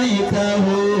sọ́yìn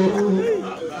káwó.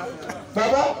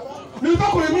 Bàbá ní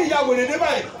bákùnrin mi ìyàwó rẹ̀ dé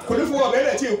báyìí kò ní fún ọ̀bẹ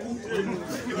rẹ̀ tí èkú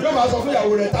yóò máa sọ fún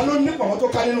ìyàwó rẹ̀ ta ló ní pọ̀mọ́ tó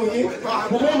ká nínú yín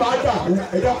gbogbo máa dà kú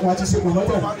ẹ̀dá kan àti ṣe pọ̀mọ́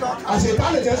tọ̀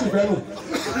àṣetánì tẹ́ sì fẹ́ nù.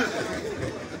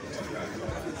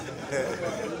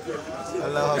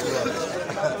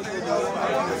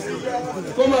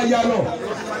 kó máa ya lọ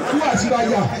kú àti máa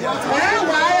yà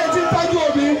wà á yẹ tí ń tájú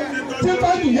omi tí ń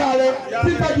tájú ìyá rẹ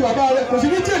tí ń tájú bàbá rẹ kò sí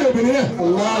ní tí èdè obìnrin rẹ.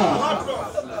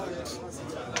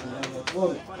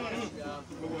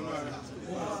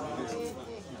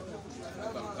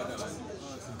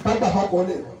 Bàbá àpapọ̀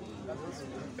lẹ̀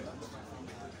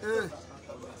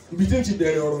ibi tí ń ti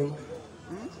bẹ̀rẹ̀ ọ̀rọ̀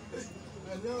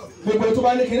gbogbo tó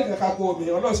bá ní kíní kankan kó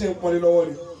obìnrin ọlọ́ọ̀sẹ̀ ń pọ́nlé lọ́wọ́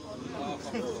ni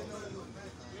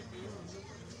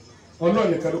ọlọ́ọ̀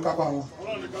nìkan ló kápá wọn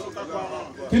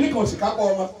kíní kan sì kápá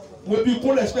ọmọ mo bí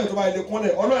kúnlẹ̀ sílẹ̀ tó bá yẹ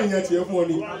kúnlẹ̀ ọlọ́ọ̀ yẹn tiẹ̀ fún ọ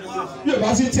ni bí o bá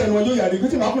sí tiẹ̀ ní wọn yóò yàrá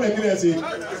ìgbésẹ̀ máa kúnlẹ̀ kílẹ̀ ṣe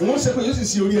òun ṣe pé yóò sì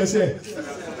sí orí ẹsẹ̀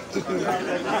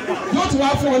yóò tún wá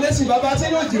fún ọ lẹ́sìn bàbá tí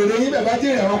yóò jèrè yín bẹ̀ bá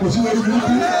jèrè àwọn kò sí lórí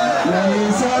burúkú.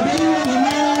 lẹ́sàbí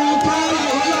mọ́kárì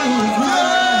máa bí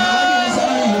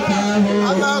sọ́yìn káwó.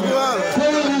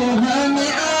 kúrò máa ní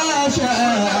àṣà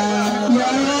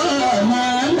yàrá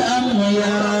máa lámú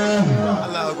yàrá.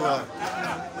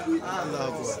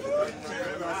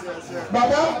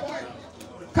 Bàbá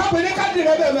kápẹ́ ní káàdì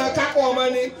rẹ bẹ́ẹ̀ máa kápọ̀ ọmọ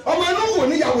ni ọmọ inú wò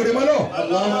ní ìyàwó rẹ mọ́ náà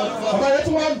ọmọ rẹ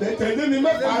tí wọ́n bẹ̀ tẹ̀lé mi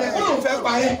mọ́ parẹ́ ó lóun fẹ́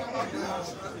parẹ́.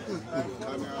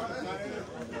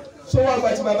 sọ́wọ́ àgbà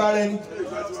tí bàbá rẹ ni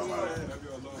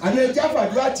àní ẹja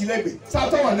fàdúrà tìlẹ́gbẹ̀ẹ́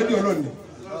sátọ́ wà níbi ọlọ́ni.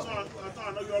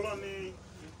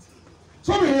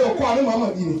 sóbìnrin ọkọ àánú màmá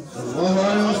yìí ni.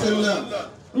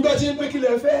 nígbà tí ń pé kí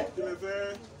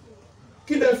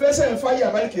lè fẹ́ sẹ́yìn fáyé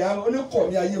àbálìkì àná oníkọ̀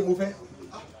mi ayé mo fẹ́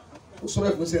ó sọ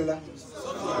bẹ́ẹ̀ fún sí ńlá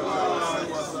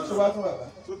tó bá fún bàbá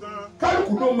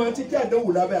kálukú ló mọ títí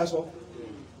àdéhùn lábẹ́ aṣọ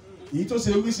èyí tó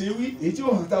ṣe wí èyí tí ó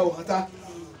hàn ta ò hàn ta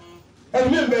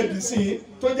ẹlòmíì ń bẹ dì sí i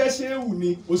tó jẹ́ ṣéwù ni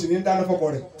o sì ní dáná fọ́kọ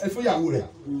rẹ̀ ẹ fún ìyàwó rẹ̀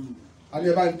àbí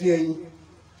ẹ bá ń dín ẹyin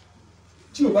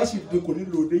tí o bá sì dé kò ní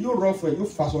lòdì yóò rọ fún ẹ yóò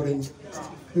faṣọ rẹ ni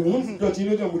ìwọ̀n dọ̀tí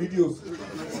inú ìjọba orí dí o.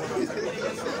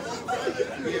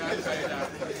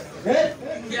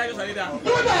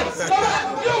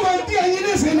 Yóò máa dín ẹyin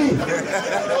nísìnyí.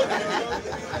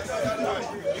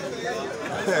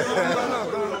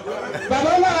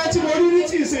 Bàbá lára tí mo rí rí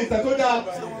tí ì ṣe ìtàn tó dáa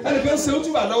ẹnìkan ṣe ó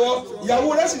túbà lọ́wọ́ ìyàwó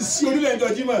rẹ̀ sì sí orílẹ̀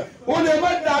ìjọjí mọ̀ ó lè má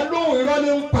da lóhùn irọ́ ní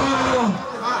ń pa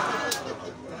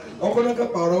ọkọ náà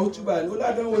kẹ́ pààrọ̀ ó túbà ní ó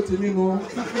ládánwò tí nínú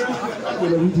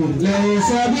lẹ́yìn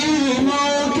sábì mọ́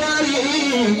kárí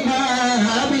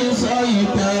máa bí sọ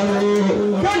ìtàrò.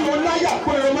 bẹ́ẹ̀ni mo láyà kó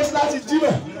ẹ̀rọ mọ́sálásí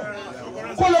jímọ̀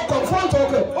kó lọ confront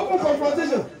ọkọ̀ open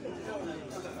confrontation.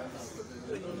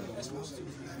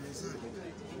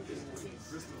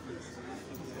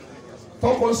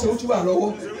 tọkọ ń ṣe ó túbà lọ́wọ́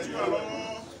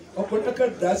ọkọ náà kẹ́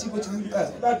dá sí bó ti wí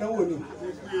ládánwò ni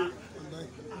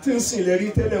tí ń sìn lẹ́rí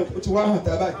tẹ́lẹ̀ o ti wá hàn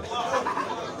tábà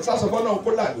ẹ sá sọ fọ́ náà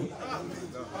kó là ní.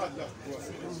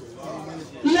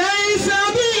 lẹ́yìn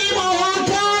sábì mọ́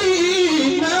kárí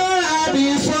máa bí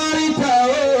sọ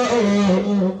ìtàrò.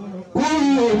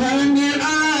 kúlù máa ní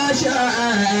àṣà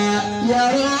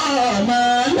yàrá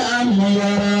máa lámú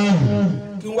yàrá.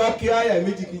 kí wá kí àyà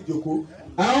méjì kí jòkó.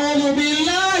 أعوذ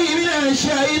بالله من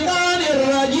الشيطان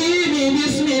الرجيم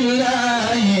بسم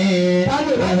الله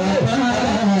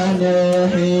الرحمن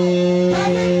الرحيم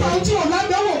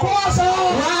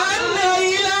وأن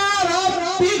إلى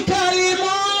ربك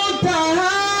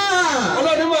المنتهى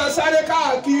ọlọ́run máa sáré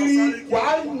káàkiri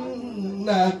وأن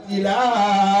إلى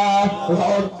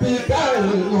ربك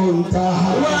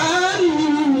المنتهى وأن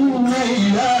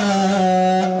إلى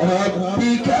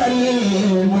ربك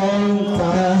المنتهى.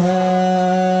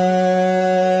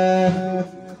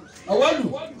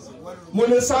 mo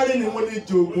lè sáré ni mo lè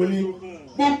jòògùn ni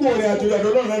gbogbo rẹ̀ àjòjò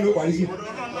àdọ́lọ́run náà ló parí sí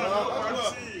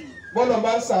bọ́lá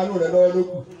bá ń sàánú rẹ̀ lọ́wọ́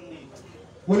lókù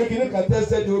mo ní kíní kan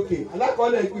tẹ́sẹ̀ di òkè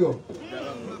alákọ̀ọ́lẹ̀ ìpè ọ́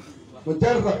kò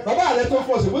jẹ́ rẹ̀ bàbá rẹ̀ tó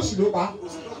fọ̀ sí bó sì ló pa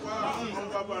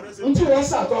n tí wọ́n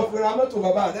sàtọ̀ fúnra mọ́tò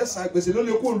bàbá rẹ̀ sàn gbèsè ló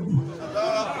lè kó lù.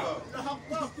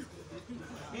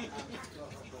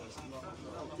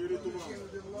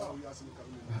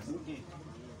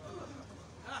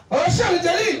 ọ̀ṣẹ́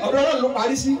ìjẹ́rì ọ̀dọ̀ ọlọ́run ló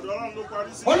parí sí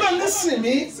ọlọ́run ní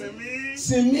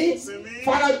sinmi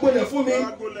faragbolẹ̀ fún mi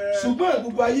ṣùgbọ́n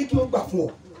gbogbo ayé kí ó gbà fún ọ.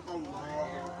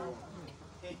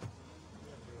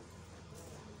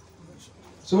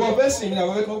 ṣùgbọ́n ọ̀fẹ́ sinmi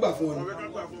àwọn ọ̀fẹ́ kí wọ́n gbà fún ọ ni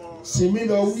sinmi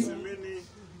lọ wí.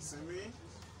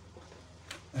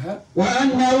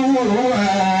 وأنه هو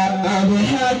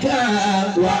أضحك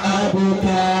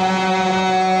وأبكى.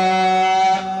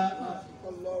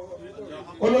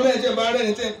 olórí ẹ̀jẹ̀ bá rẹ̀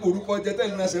ní tẹ́ ń pò orúkọ jẹ tẹ́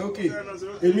ń nasẹ̀ òkè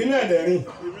èmi náà lẹ́rìn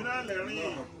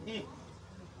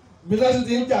bí lọ́sí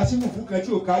ti ń jà sí fùfú kan tí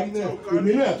ò kárí náà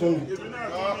èmi náà tún ni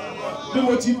bí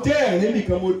mo ti dẹ́ ẹ̀rín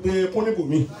nìkan mo dé kún níbò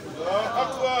mi.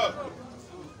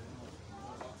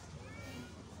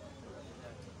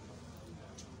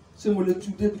 ṣé mo lè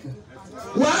tú débi kan.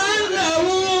 وأنه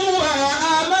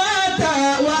وأمات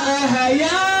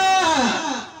وأحيا.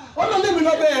 ọlọ́run mi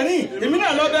lọ bẹ ẹ̀rín èmi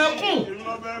náà lọ bẹ kún.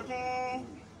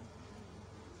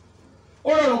 ó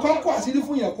rọrùn kọ́ kó àṣírí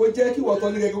fún yàn kó jẹ́ kí wọ́n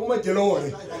tọ́ ní gẹ́gẹ́ kó má jẹ lọ́wọ́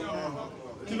rẹ̀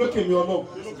kí ló kèmí ọlọ́run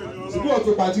ṣùgbọ́n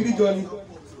ọ̀tún pàtírí jọ ni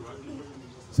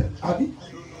àbí.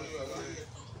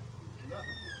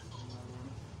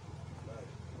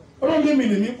 ọlọ́run mi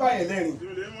lè mí pààyàn lẹ́rìn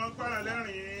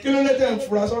kí ló lẹ́tẹ̀ ń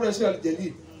fura sọ́rọ̀ ẹ̀ṣẹ́ àlùjẹ̀lì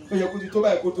ó yẹ kó ti tó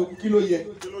báyìí kó tó kí ló yẹ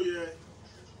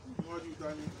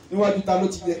níwájú ta ló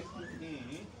ti yẹ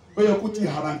ó yẹ kó ti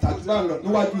hàràǹtà lọ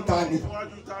níwájú ta ni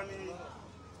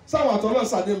sáwọn àtọ́ náà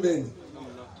sáré ń bẹ̀ ni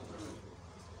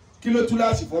kí ló tú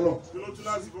láàsì fọlọ́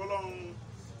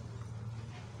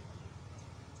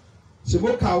ṣèbó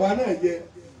kàwa náà yẹ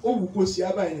ó wù kó sí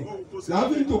abáyé ni làwọn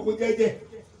fi ń tòkó jẹ́jẹ́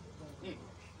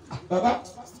bàbá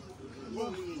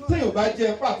téèyàn bá jẹ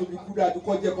pàtó bí kú dáadú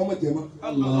kọ́ jẹ kọ́mọ̀ jẹ mọ́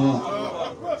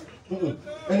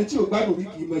ẹni tí ò gbádùn rí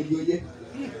kì í mọ iye ọyẹ.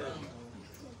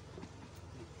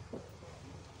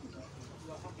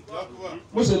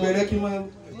 mo ṣe bẹ̀rẹ̀ kí n máa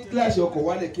ní kíláàsì ọkọ̀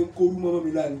wálẹ̀ kí n kó orú mọ́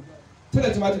mi lánàá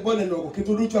tẹ́lẹ̀ tí ma ti bọ́ lẹ́nu ọkọ̀ kí n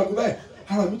tó lójú àgọ́ báyìí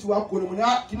ara mi ti wá kó ni mo ní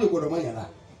kí ni ìgbọ́dọ̀ máa yàrá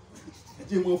ẹ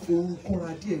jẹ́ mo fo orú kọ́ra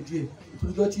díẹ̀díẹ̀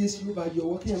ìtòlójọ́ tí èsì yóò bá yọ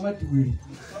ọwọ́ kí ẹ má dìwèrè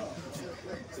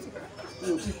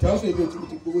tẹ́wọ́n fún èmi ò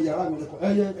ti gbogbo yàrá mi lẹ́kọ̀ọ́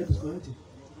ẹ̀yẹ ẹ̀dùnkùnrin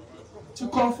tí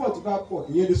comfort bá pọ̀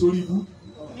ìyẹn lè sórí ibú.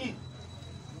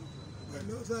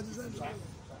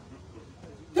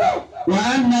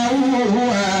 وأنه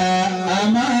هو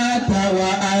أمات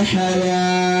وأحيا.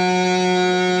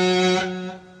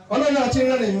 ọlọ́run àti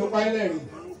ìrẹ́lẹ̀ yìí ó pa ẹlẹ́rìn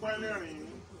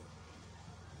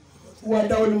wọ́n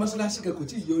dáwọ́ ní mọ́sálásí kan kò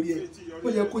tí ì yọrí ẹ̀ ó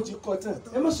yẹ kó ti kọ́ tán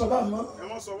ẹ má sọ bá mọ́ ẹ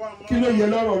má sọ wá mọ́. kí ló yẹ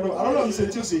lọ́rọ̀ náà àwọn náà ń ṣe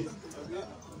tí ó ṣe.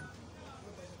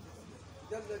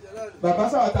 bàbá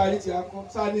sáwà tá a rí ti akọ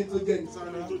sáni tó jẹ ní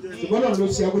ṣùgbọ́n náà ló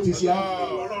ṣe akó ti ṣe á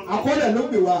akọ́lẹ̀ ló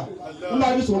gbé wa ńlá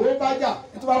mi sọ̀rọ̀ ó bá jà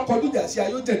tó bá kọjú ìjà sí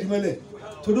ayé ó jẹ̀dí mọ́lẹ̀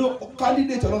torí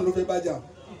kandidate ọlọ́run ló fẹ́ bá jà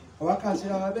àwa ká ṣe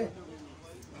ara bẹ́ẹ̀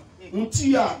n tí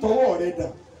àtọwọ́ rẹ dà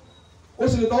ó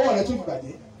sì lè tọwọ́ rẹ tó fi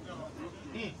bàjẹ́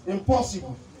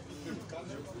impossible.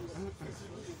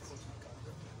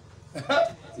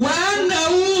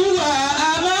 وأنه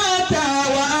أمات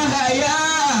وأحيا.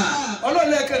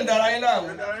 ọlọ́run ẹ̀kẹ́ ń dara yín láàmú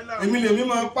èmi lè mi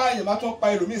máa ń pa àyàn bá tún pa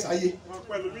ẹlòmíì sáyé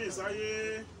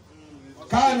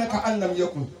káàní ká ànàm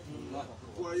yẹkùn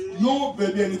yóò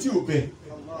bẹ̀ bí ẹni tí ò bẹ̀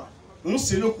ń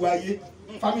ṣe lóko ayé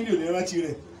fámìlì ò ní rántí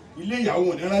rẹ̀ ilé ìyàwó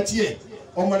ò ní rántí ẹ̀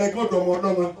ọmọ rẹ̀ gbọ́dọ̀ ọmọ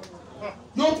ọlọ́mọ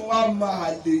yóò tún wá máa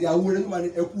lè ìyàwó rẹ̀ máa ní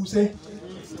ẹkú sẹ́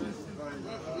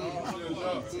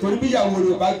torí bí ìyàwó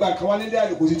rẹ̀ bá gbà kán wá nílé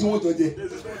àlè kò sí tí wọ́n jọ jẹ.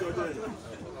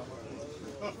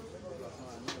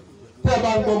 tẹ́ ẹ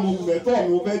bá ń gbọ́ mo wù ẹ́ tọ́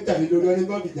mi ò fẹ́ jà mí lórí ọdún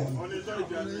bọ́ọ̀bì jà mí.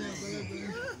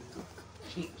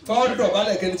 tọ́ọ̀dọ̀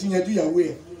balẹ̀ kẹ́ni ti yanjú ìyàwó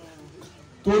ẹ̀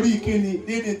torí kíni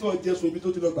déédéé tó jẹ́ sùn ibi tó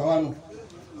ti lọ gbà wá nù.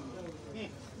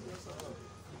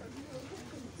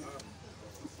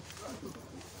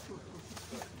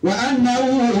 وأنه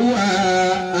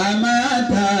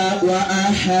أمات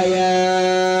وأحيا.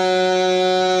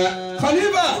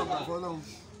 Khalifa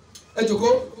ẹ jòkó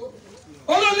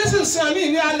ọlọ́run sì ń sin àmì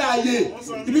ní àlàyé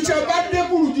ibi tí a bá dé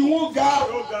burújí wọn ga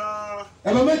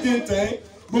ẹ̀mọ́ méje ń tẹ̀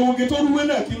gbogbo tó rúwé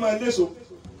náà kí n máa léso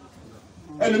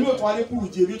ẹlòmí ò tún wá ní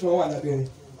burújí ebi tó wà lábẹ́rẹ́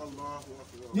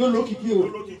yóò lókìkí o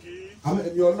àwọn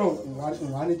ẹ̀mí ọlọ́run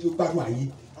ìwà ní tí ó gbádùn ayé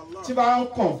tí bá ń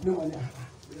kàn pé wọn ni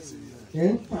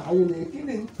ẹ̀ ń pa àwọn ènìyàn kí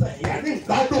ni ń tẹ̀ ẹ̀yà ní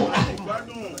ìgbádùn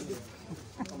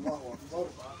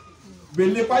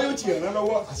gbèlè páyọ̀tì ẹ̀rán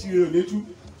lọ́wọ́ àṣírí rẹ̀ létú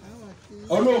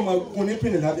ọlọ́run máa gun ní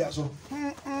pínlẹ̀ lábẹ́ aṣọ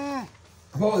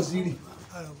àbáwọ̀ ziri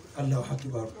Allahu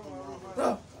Akbar.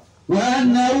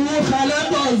 وأنه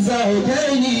خلق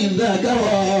الزوجين الذكر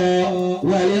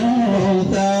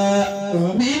والأنثى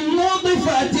من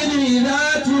نطفة إذا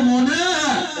تمنى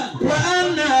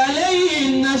وأن عليه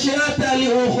النشأة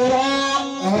الأخرى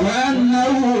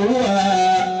وأنه هو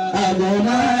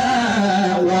أغنى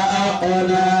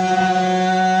وأقنى.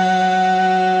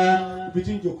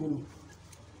 Bitin jokolo.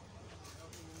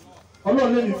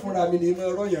 Ọlọ́run lè ní fúnra mi ní ìmọ̀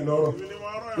ẹ̀rọ yẹn lọ́rọ̀.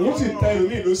 Òun sì tẹ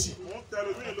ẹlòmíì lọ́sì.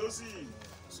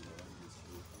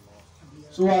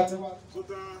 So wa tán.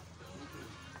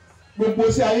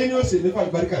 Gbogbo sí ayé ni ó sì nípa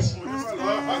àlùbáríkà sí.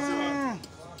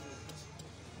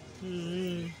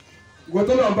 Ìwọ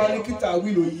tó lọ́n bá ní kíta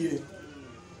wíìlì òyì ẹ̀.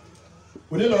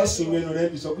 Òní lọ sìn mẹ́nu rẹ̀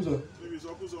bìsọ́kùsọ.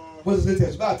 Bó ṣe ṣe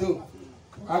tẹ̀síbà tó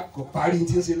a kò parí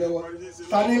tí ń ṣe lọ́wọ́.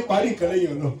 Ta ní parí nǹkan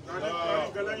lẹ́yìn ọ̀nà.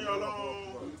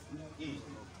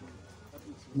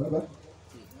 Bàbá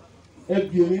ẹ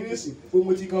bí èmi nísìn pé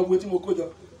mo ti kan owó tí mo kó jọ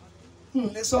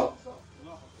lè sọ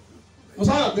mo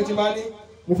sábà pé tí bá ní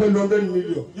mo fẹ́ lọ 100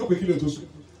 million yóò pé kílò tó sùn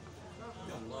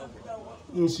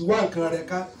n sì wá nǹkan rẹ̀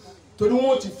ká torí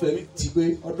wọn ò ti fẹ̀mí tì pé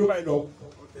ọdún báyìí lọ.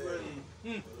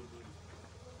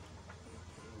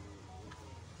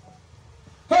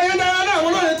 Tọ́yìn dára náà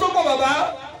àwọn olóyè tó pọ̀ bàbá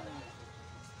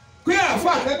pé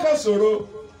àfa akẹ́kọ̀ọ́ sọ̀rọ̀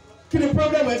kí ni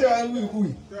problem ẹ̀ tí wọ́n ń wí ikú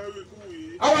yìí.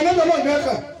 Àwọn anábẹ́ náà ní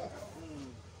ẹ̀ka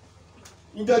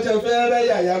njọjọ fẹ́ rẹ́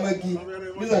yàyà magi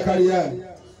ní Zakariya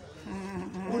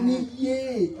ó ní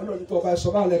yéé ọlọ́run tó ọba sọ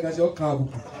báwọn lẹ́ẹ̀kan sí ọkàn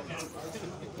àbùkù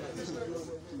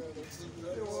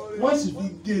wọ́n sì fi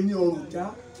gé ní ọrùn já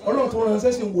ọlọ́run tó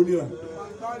ránṣẹ́ sí wò níra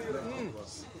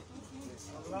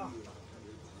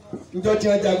njọ tí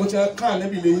wọ́n jagun tí wọ́n kàn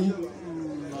níbi lẹ́yìn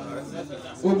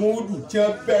ogun udu tí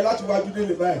wọ́n bẹ́ láti wájú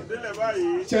délé báyìí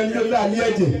tí wọ́n lé láàní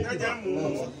ẹ̀jẹ̀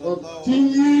tí ń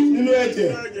yí nínú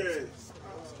ẹ̀jẹ̀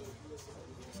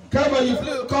kama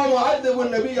yifli kama adabu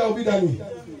nabiyya bidami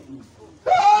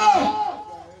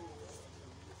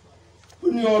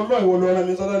ní ọlọ́ ìwọ lọ́ra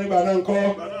mi sọ́dọ̀ nígbà náà ń kọ́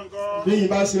bí yìí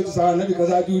bá ṣe ó ti sára nẹ́bí kan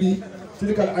sáájú rí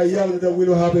tilka al-ayyam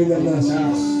nudawiluha bayna an-nas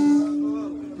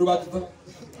ló bá tuntun.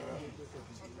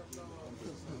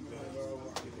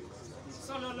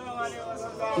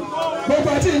 gbogbo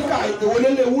àti nǹka ìwọlé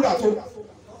lè wúrà tó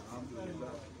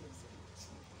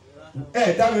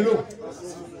dá mi lò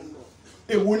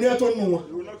èwo ni ẹ tó nù wọn.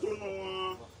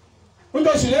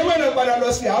 Níjọ́ Sùlẹ́mánà padà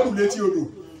lọ sí àárù létí odò.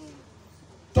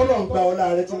 Tọ́lọ̀ ń gba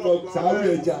ọlá rẹ tí lọ sàárù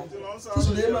ẹja. Tí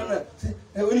Sùlẹ́mánà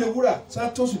ó lè wúrà sá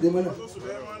tó Sùlẹ́mánà.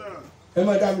 Ẹ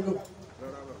máa dá mi lò.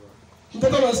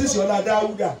 Nítorí tọ́lọ̀ sísè ọlá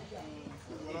Dáúdà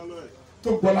tó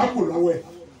gbọ́ lápò lọ́wọ́ ẹ̀.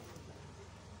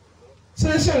 Ṣé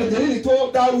ṣẹlẹ̀ jẹ́rìí tó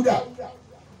Dáúdà?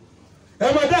 Ẹ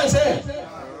máa dá ǹsẹ́.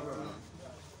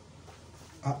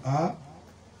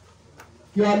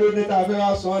 kí wàá ló dé tá a fẹ́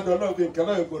wá sọ ọ́ dọ́lọ́ pé nǹkan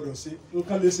báyìí gbọ́dọ̀ ṣe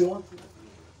nǹkan lè ṣe wọ́n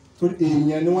torí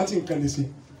èèyàn ni wọ́n ti nǹkan lè ṣe.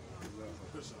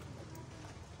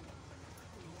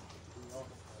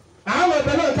 àwọn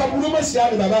ọ̀bẹ náà ká burú mọ̀ sí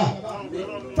àmì bàbá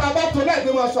tá a bá tó láì pé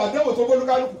máa sọ àdéhùn tó bólú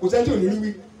kálukú kò sẹ́ńtì òní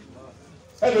wí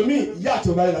ẹlòmíì ìyá àti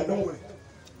ọba ìlànà wẹ̀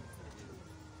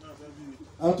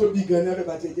àwọn tó bí gan ní ẹgbẹ́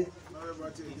bá ti jẹ́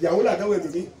ìyàwó làdánwò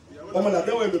ẹlòmíì ọmọ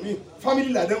làdánwò ẹlòmíì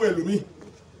fámìlì làdánwò ẹlòmíì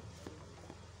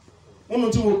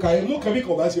wọn tí mo kà é mú kàbí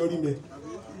kan bá ṣe orí mi.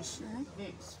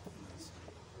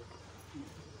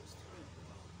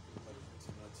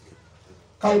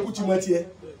 kálukú ti mọ tiẹ̀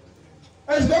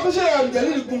ẹsì tó kún ṣe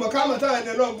àjẹlí ìgùn mọ̀kámọ̀ táwọn ẹni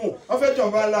ọlọ́gùn wọ́n fẹ́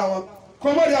jọba ńlá wọn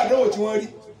kọ́mọ́rí àdánwò tí wọ́n rí.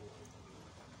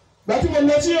 gbà tí mo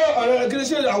lọ sí ọ̀rọ̀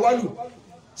gírísì àwálù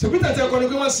ṣèpítà tẹ kọ́ni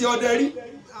pé wọ́n ṣe ọdẹ rí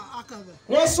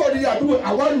wọ́n sọ odidi àdúgbò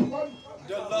àwálù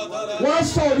wọ́n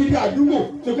sọ odidi àdúgbò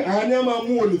tó pé àwọn ẹni máa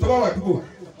mú olè tó bá wà àdúgbò.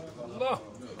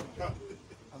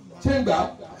 ṣé ń gbà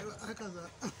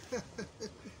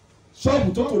ṣọ́ọ̀bù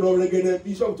tó tò lọ rẹ́gẹ́dẹ́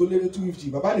bí ṣọ́ọ̀bù tó lé ní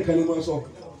 250 bàbá nìkan ni wọ́n sọ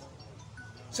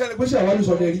ṣẹlẹ̀ pé ṣe àwálù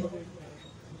sọ dẹ́rí.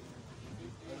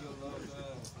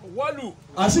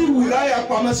 àti ìwúláyà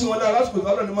pamọ́ sí wọn lára lásìkò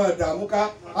tó lọ́dún máa dààmú ká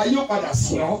ayé ó padà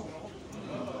sí ọ́.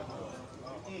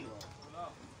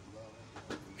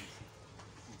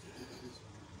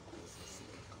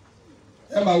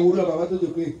 ẹ máa wúrọ̀ bàbá tó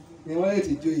jòkó yìí ni wọ́n lè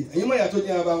ti jó yìí ẹ̀yin mọ̀ ìyá tó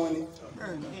jẹ́ abá wọn ni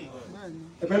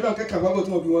ẹ̀fẹ́ náà kẹ́kẹ́ àbábọ̀ tí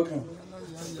wọ́n bí wọ́n kàn.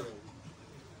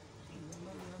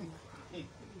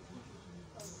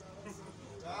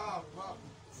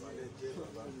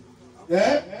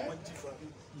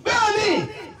 bẹ́ẹ̀ni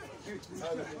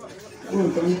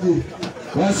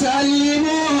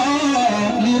wasalimu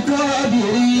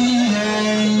likadiri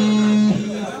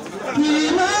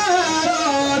fima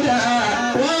arada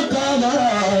wa qada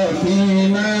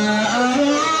fima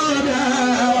arada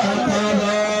wa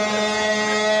qada.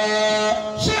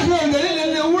 ṣẹ́gun ẹ̀dẹ̀rẹ́ lè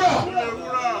lè wúrà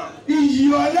iyì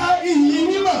ọ̀la iyì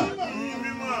mímọ̀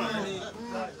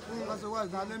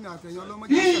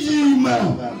iyì ìmọ̀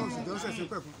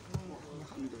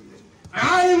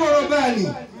àìmọ̀ràn báyìí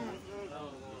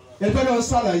ẹgbẹ́ náà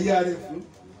ṣàlàyé ara ẹ̀ fún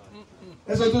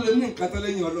ẹsẹ̀ tó lè ní nǹkan tó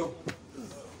lẹ́yìn ọlọ́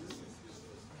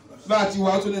bá a ti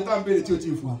wà tó ní tá à ń béèrè tí ó ti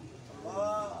fún wa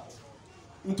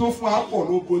n tó fún wa pọ̀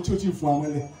lóko tí ó ti fún wa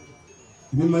mọ́lẹ̀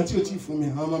èmi máa tí ó ti fún mi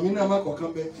àwọn ọmọ mi náà má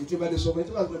kọ̀ọ̀kan bẹ ètò ìbàdí sọ pé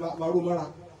tí wàá máa ró mọ́ra.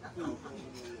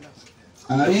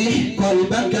 àrí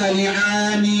kọlbákàlì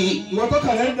àní. ìwọ tó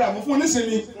kàlẹ́ ń dààmú fún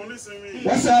oníṣẹ́mi.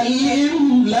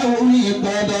 wasalim lahu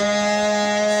liqada.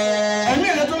 ẹ̀mí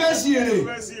ẹ̀rẹ́ tó fẹ́ sí èrè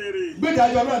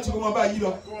gbẹ́dájọ́ náà tí mo máa bá yí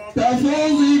lọ.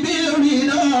 tafuzi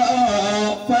birida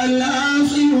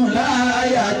falasiru la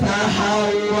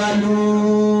yatahawalu.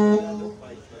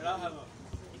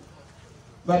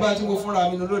 bàbá tí mo fúnra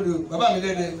mi lóde bàbá mi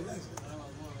lẹ́dẹ̀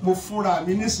mo fúnra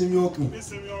mi nísìnyí ọkàn.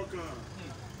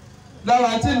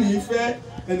 lára tí mi fẹ́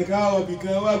ẹnìkan ọbì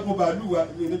kan wá gbọ́ bàálù wa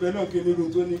níbẹ̀ náà kéde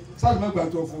lóhun tó ní sáà má gbà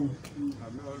tó fún mi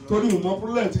torí ìmọ̀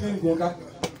púrọ́lẹ̀ tí kì í gbọ́n ká.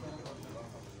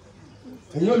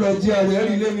 èyí ò lọ jẹ́ ọ̀rọ̀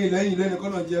ẹ̀rí lẹ́mí lẹ́yìn lẹ́nu kọ́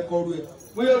náà jẹ́ kọ́rú ẹ̀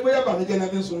bóyá bàmíjẹ́ náà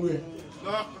fi ń sunrú ẹ̀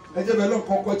ẹjẹ́ bẹ́ẹ̀ náà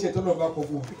kọ́kọ́ tiẹ̀ tó náà bá kọ́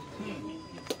fún ọ.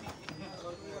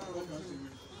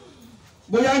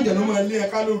 bóyá àjẹ̀nú máa lé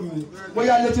ẹ̀ká lóru ni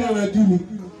bóyá létí náà dùn ni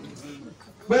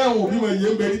bóyá àwọn òbí wọn yé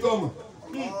ń bẹ ní tọ́ọ̀mù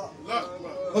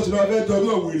ó sì lọ́ọ́ fẹ́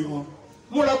dọ́dún ọ̀wẹ̀rẹ̀ wọn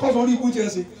múra kọ́ sórí ibú tiẹ̀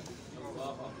sí.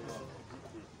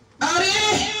 àrí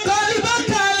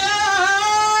kọlbákàlì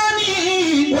àní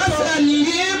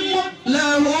wasalim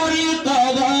lahu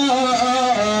liqada.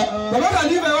 bàbá kan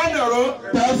ní ìfẹ́ wá dọ̀rọ̀.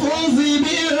 tafuzi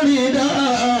birida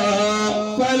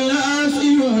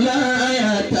falasiru la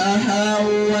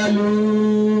yatahawalu.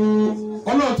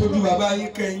 ọlọ́run tó ju bàbá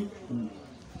yín kẹ́yìn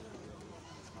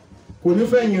kò ní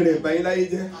fẹ́ yin rẹ̀ báyìí láyé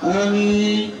jẹ́.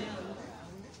 àmín.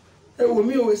 ẹ wò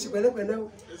mí o èsì pẹ̀lẹ́pẹ̀lẹ́ o.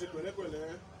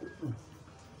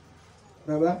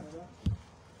 bàbá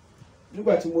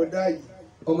nígbà tí mo dá yìí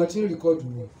ọmọ tí ń rìkọ́dù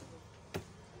mi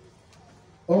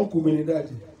ọ̀nkù mi ní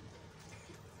dáàdì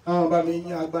àwọn bá mi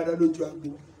yín agbádá lójú agbo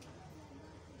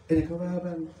ẹnìkan bá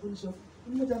mi ó ní sọ fún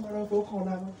mi mẹ́ta máa ra ọkọ̀ kan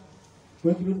lánàá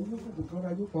wọ́n kí ló ní fòkò kan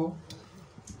rájú pa ọ́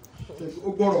ó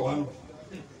gbọ́rọ̀ wá nù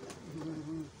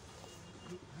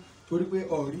torí pé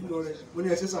ọ̀rí lọ rẹ mo ní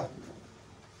ẹ sísà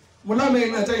mo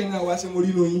lámẹ́rin náà tẹ́yìn náà wá sí mo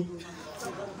rí lóyún.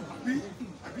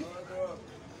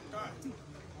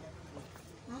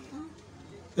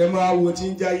 ẹ máa wo tí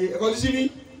ń jẹ ayé ẹ̀kọ́ tó sí ní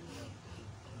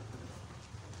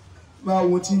máa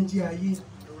wo tí ń jẹ ayé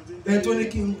ẹ tó ní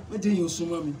kí n méjì yìí ó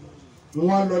súnmọ́ mi mo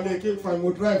wá lọ lé kí n fa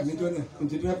mo drive níjọ́ náà kò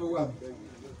tí drive wà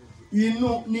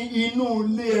mí inú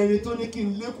ilé ẹni tó ní kí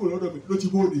n lékòó lọ́dọ̀ mi ló ti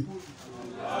bóde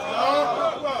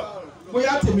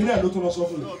bóyá tèmi náà ló tún lọ sọ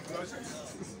fún mi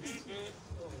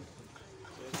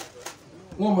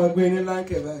wọ́n máa gbé ní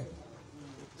láńkẹ̀ báyìí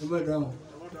ẹ má dáhùn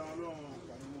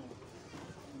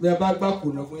bí ẹ bá gbà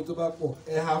kùnà fún yín tó bá pọ̀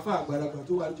ẹ ha fún àgbàlagbà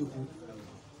tó wà jòkó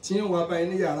tí ń wá báyìí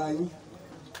ní yàrá yín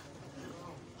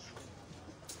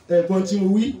ẹ̀gbọ́n tí mo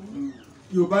wí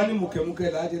Yorùbá ní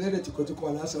mùkẹ́mùkẹ́ láti lẹ́dẹ̀ tìkọ̀tìkọ̀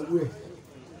aláṣẹ́wó ẹ̀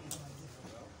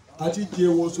àti jẹ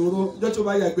èwo ṣòro jẹ́ tó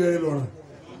bá yàgbẹ́ rẹ lọ́rùn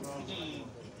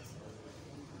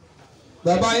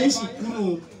bàbá yín sì kú nù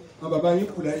àwọn bàbá yín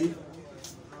kù láyé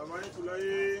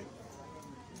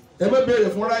ẹ má béèrè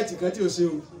fún ráìtì kan tí o ṣe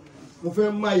o mo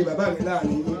fẹ́ má yẹ bàbá mi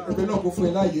láàrin yín ẹgbẹ́ náà kó fún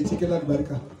ẹ láàyè tí kẹ́lá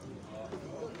àlùbáríkà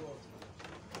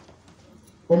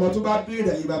ọmọ tó bá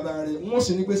béèrè àyè bàbá rẹ wọ́n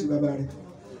sì ní gbèsè bàbá rẹ.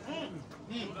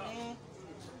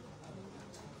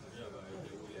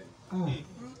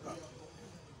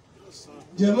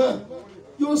 jẹ̀mọ́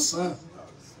yóò sàn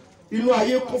inú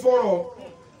ayé kún fọ́rọ̀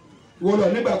wọlọ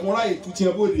nígbà kan ráyè tó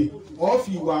tiẹ̀ bóde ọ́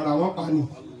fi ìwà ara wọn pa ni.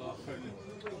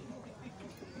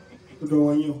 ó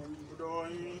dọ̀wọ́ yín o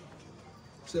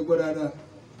ṣe gbọ́ dáadáa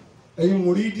ẹ̀yin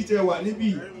mùrídí tẹ́ wà níbí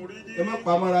ẹ má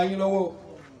pa mọ́ra yín lọ́wọ́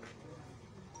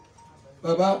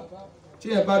bàbá tí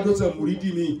ẹ bá dọ́sẹ̀ mùrídí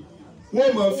mi wọ́n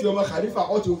máa fi ọmọ Khalifa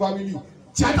ọ̀tún fámìlì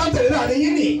tí a tán tẹ̀lé láàrin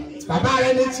yín ni bàbá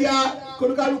rẹ ní tí a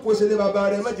kólúkálùkù ṣẹlẹ̀ bàbá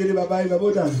rẹ má jẹ́lẹ̀ bàbá yín bàbá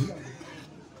ó dàbí.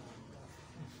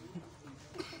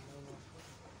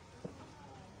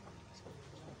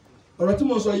 ọ̀rọ̀ tí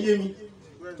mo sọ yé mi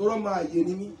tọ́rọ máa yé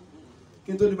ni mí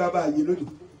kí n tó di bàbá àyè lónìí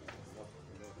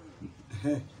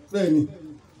bẹ́ẹ̀ ni.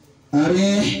 àrí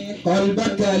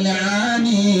ọ̀rìbọ̀kẹ̀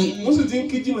lẹ́àání. mo sì ti ń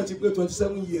kí jìmọ̀ ti pé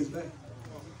 27 years báyìí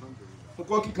mo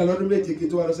kọ́ kíkan lọ́dún méje kí n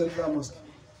tó wá lọ Central Mosque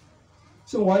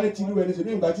ṣé wọn wá ní tìlú ẹni ṣe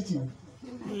ní ìgbà títì mi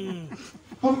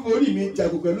wọn fi orí mi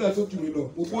jago pẹ̀lú ẹ̀ tó jù mí lọ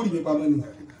mo kórì mi pamọ́ ni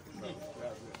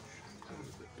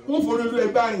wọn forí olú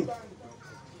ẹgbẹ́ àrìn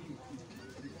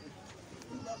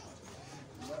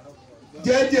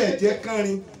jẹ́jẹ̀jẹ́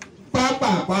kánrin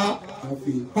pápápá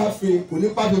pàfẹ kò ní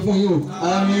pàfẹ fún yín o.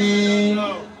 àmín.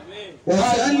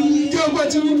 tí o gbọ́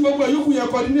tí gbogbo àyókù yẹn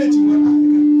kọ́dínéètì wọn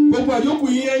gbogbo àyókù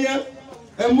yín yẹn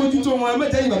ẹ mójútó wọn ẹ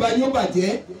mẹ́tẹ́ yìí bàbá yín ó bàjẹ́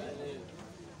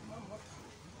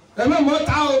ẹ mẹ́ mọ́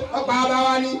ta o ọ̀pá ara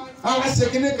wa ni àwọn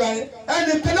aṣèkínní kan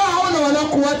ẹni pinnu àwọn ọ̀nà wọn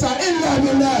kò wọ́ta ìlú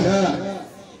àbílẹ̀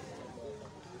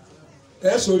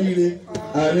ẹ ṣoríire.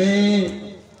 àmín.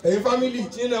 ẹ̀yin fámìlì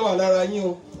tí ń wà lára yín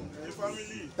o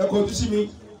ẹ kọjú sí mi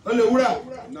wọ́n lè wúrà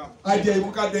ajẹ́ ikú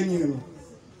ká dẹ́yìn ìrìn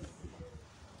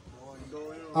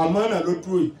àmánà ló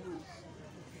dúró yìí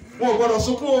wọn ò gbọ́dọ̀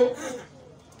sunkún o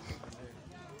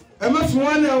ẹ má fi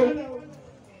wọn lẹ o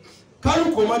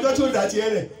kálukú ọmọdé tó dà tiẹ̀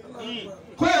rẹ̀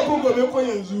kóyè kó gbòmí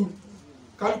kóyè ń zu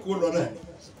kálukú lọ náà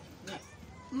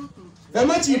ẹ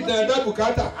má ti dàn dá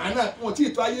bùkátà àná wọn tí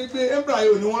ì tó ayé gbé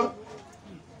Ibrahim ni wọn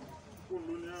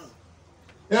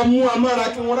ẹ mú amára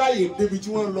kí wọn ráàyè débi tí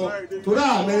wọn lọ torí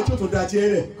àmẹ tó tó da tiẹ̀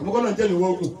rẹ̀ àmọ́ kọ́nà jẹ́ ìwọ́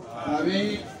ogun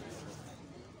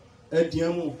ẹ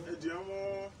dìín mú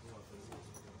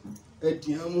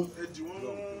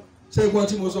ṣé ìgbọ́n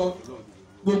tí mo sọ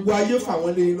gbogbo ayé fà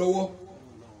wọ́n lé lọ́wọ́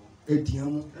ẹ dìín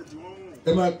mú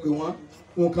ẹ máa pè wọ́n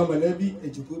wọn kan mọ̀lẹ́bí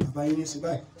ẹ̀jọ̀gbọ́n bàbá yín ní sí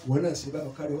báyìí ìwọ náà sí báyìí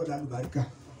ọ̀kárí ọ̀dà àlùbáríkà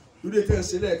lóde tẹ́ ẹ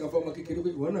ṣe lẹ́ẹ̀kan fọmọ kékeré pé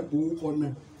ìwọ náà gbowó kọ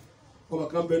náà ọmọ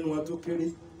kan bẹnu wọn tó kéré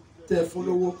tẹ́ ẹ fún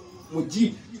lówó mo jí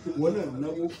ìwọ náà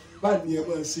náwó báyìí ni ẹ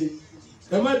máa ṣe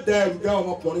ẹ má da ẹrù dá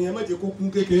ọmọkùnrin ẹ má jẹ́ kó kún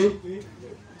kékeré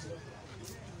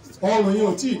ọrùn yìí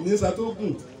ò tí ì ní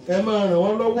satógùn ẹ máa ràn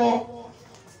wọ́n lọ́wọ́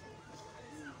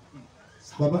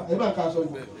bàbá ẹ bá ká aṣọ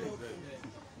yìí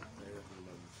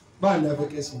báyìí ni a fẹ́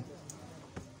kẹ́sì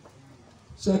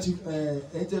ṣé ẹ ti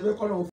ẹ jẹ́ fẹ́ kọ́ lọ́wọ́.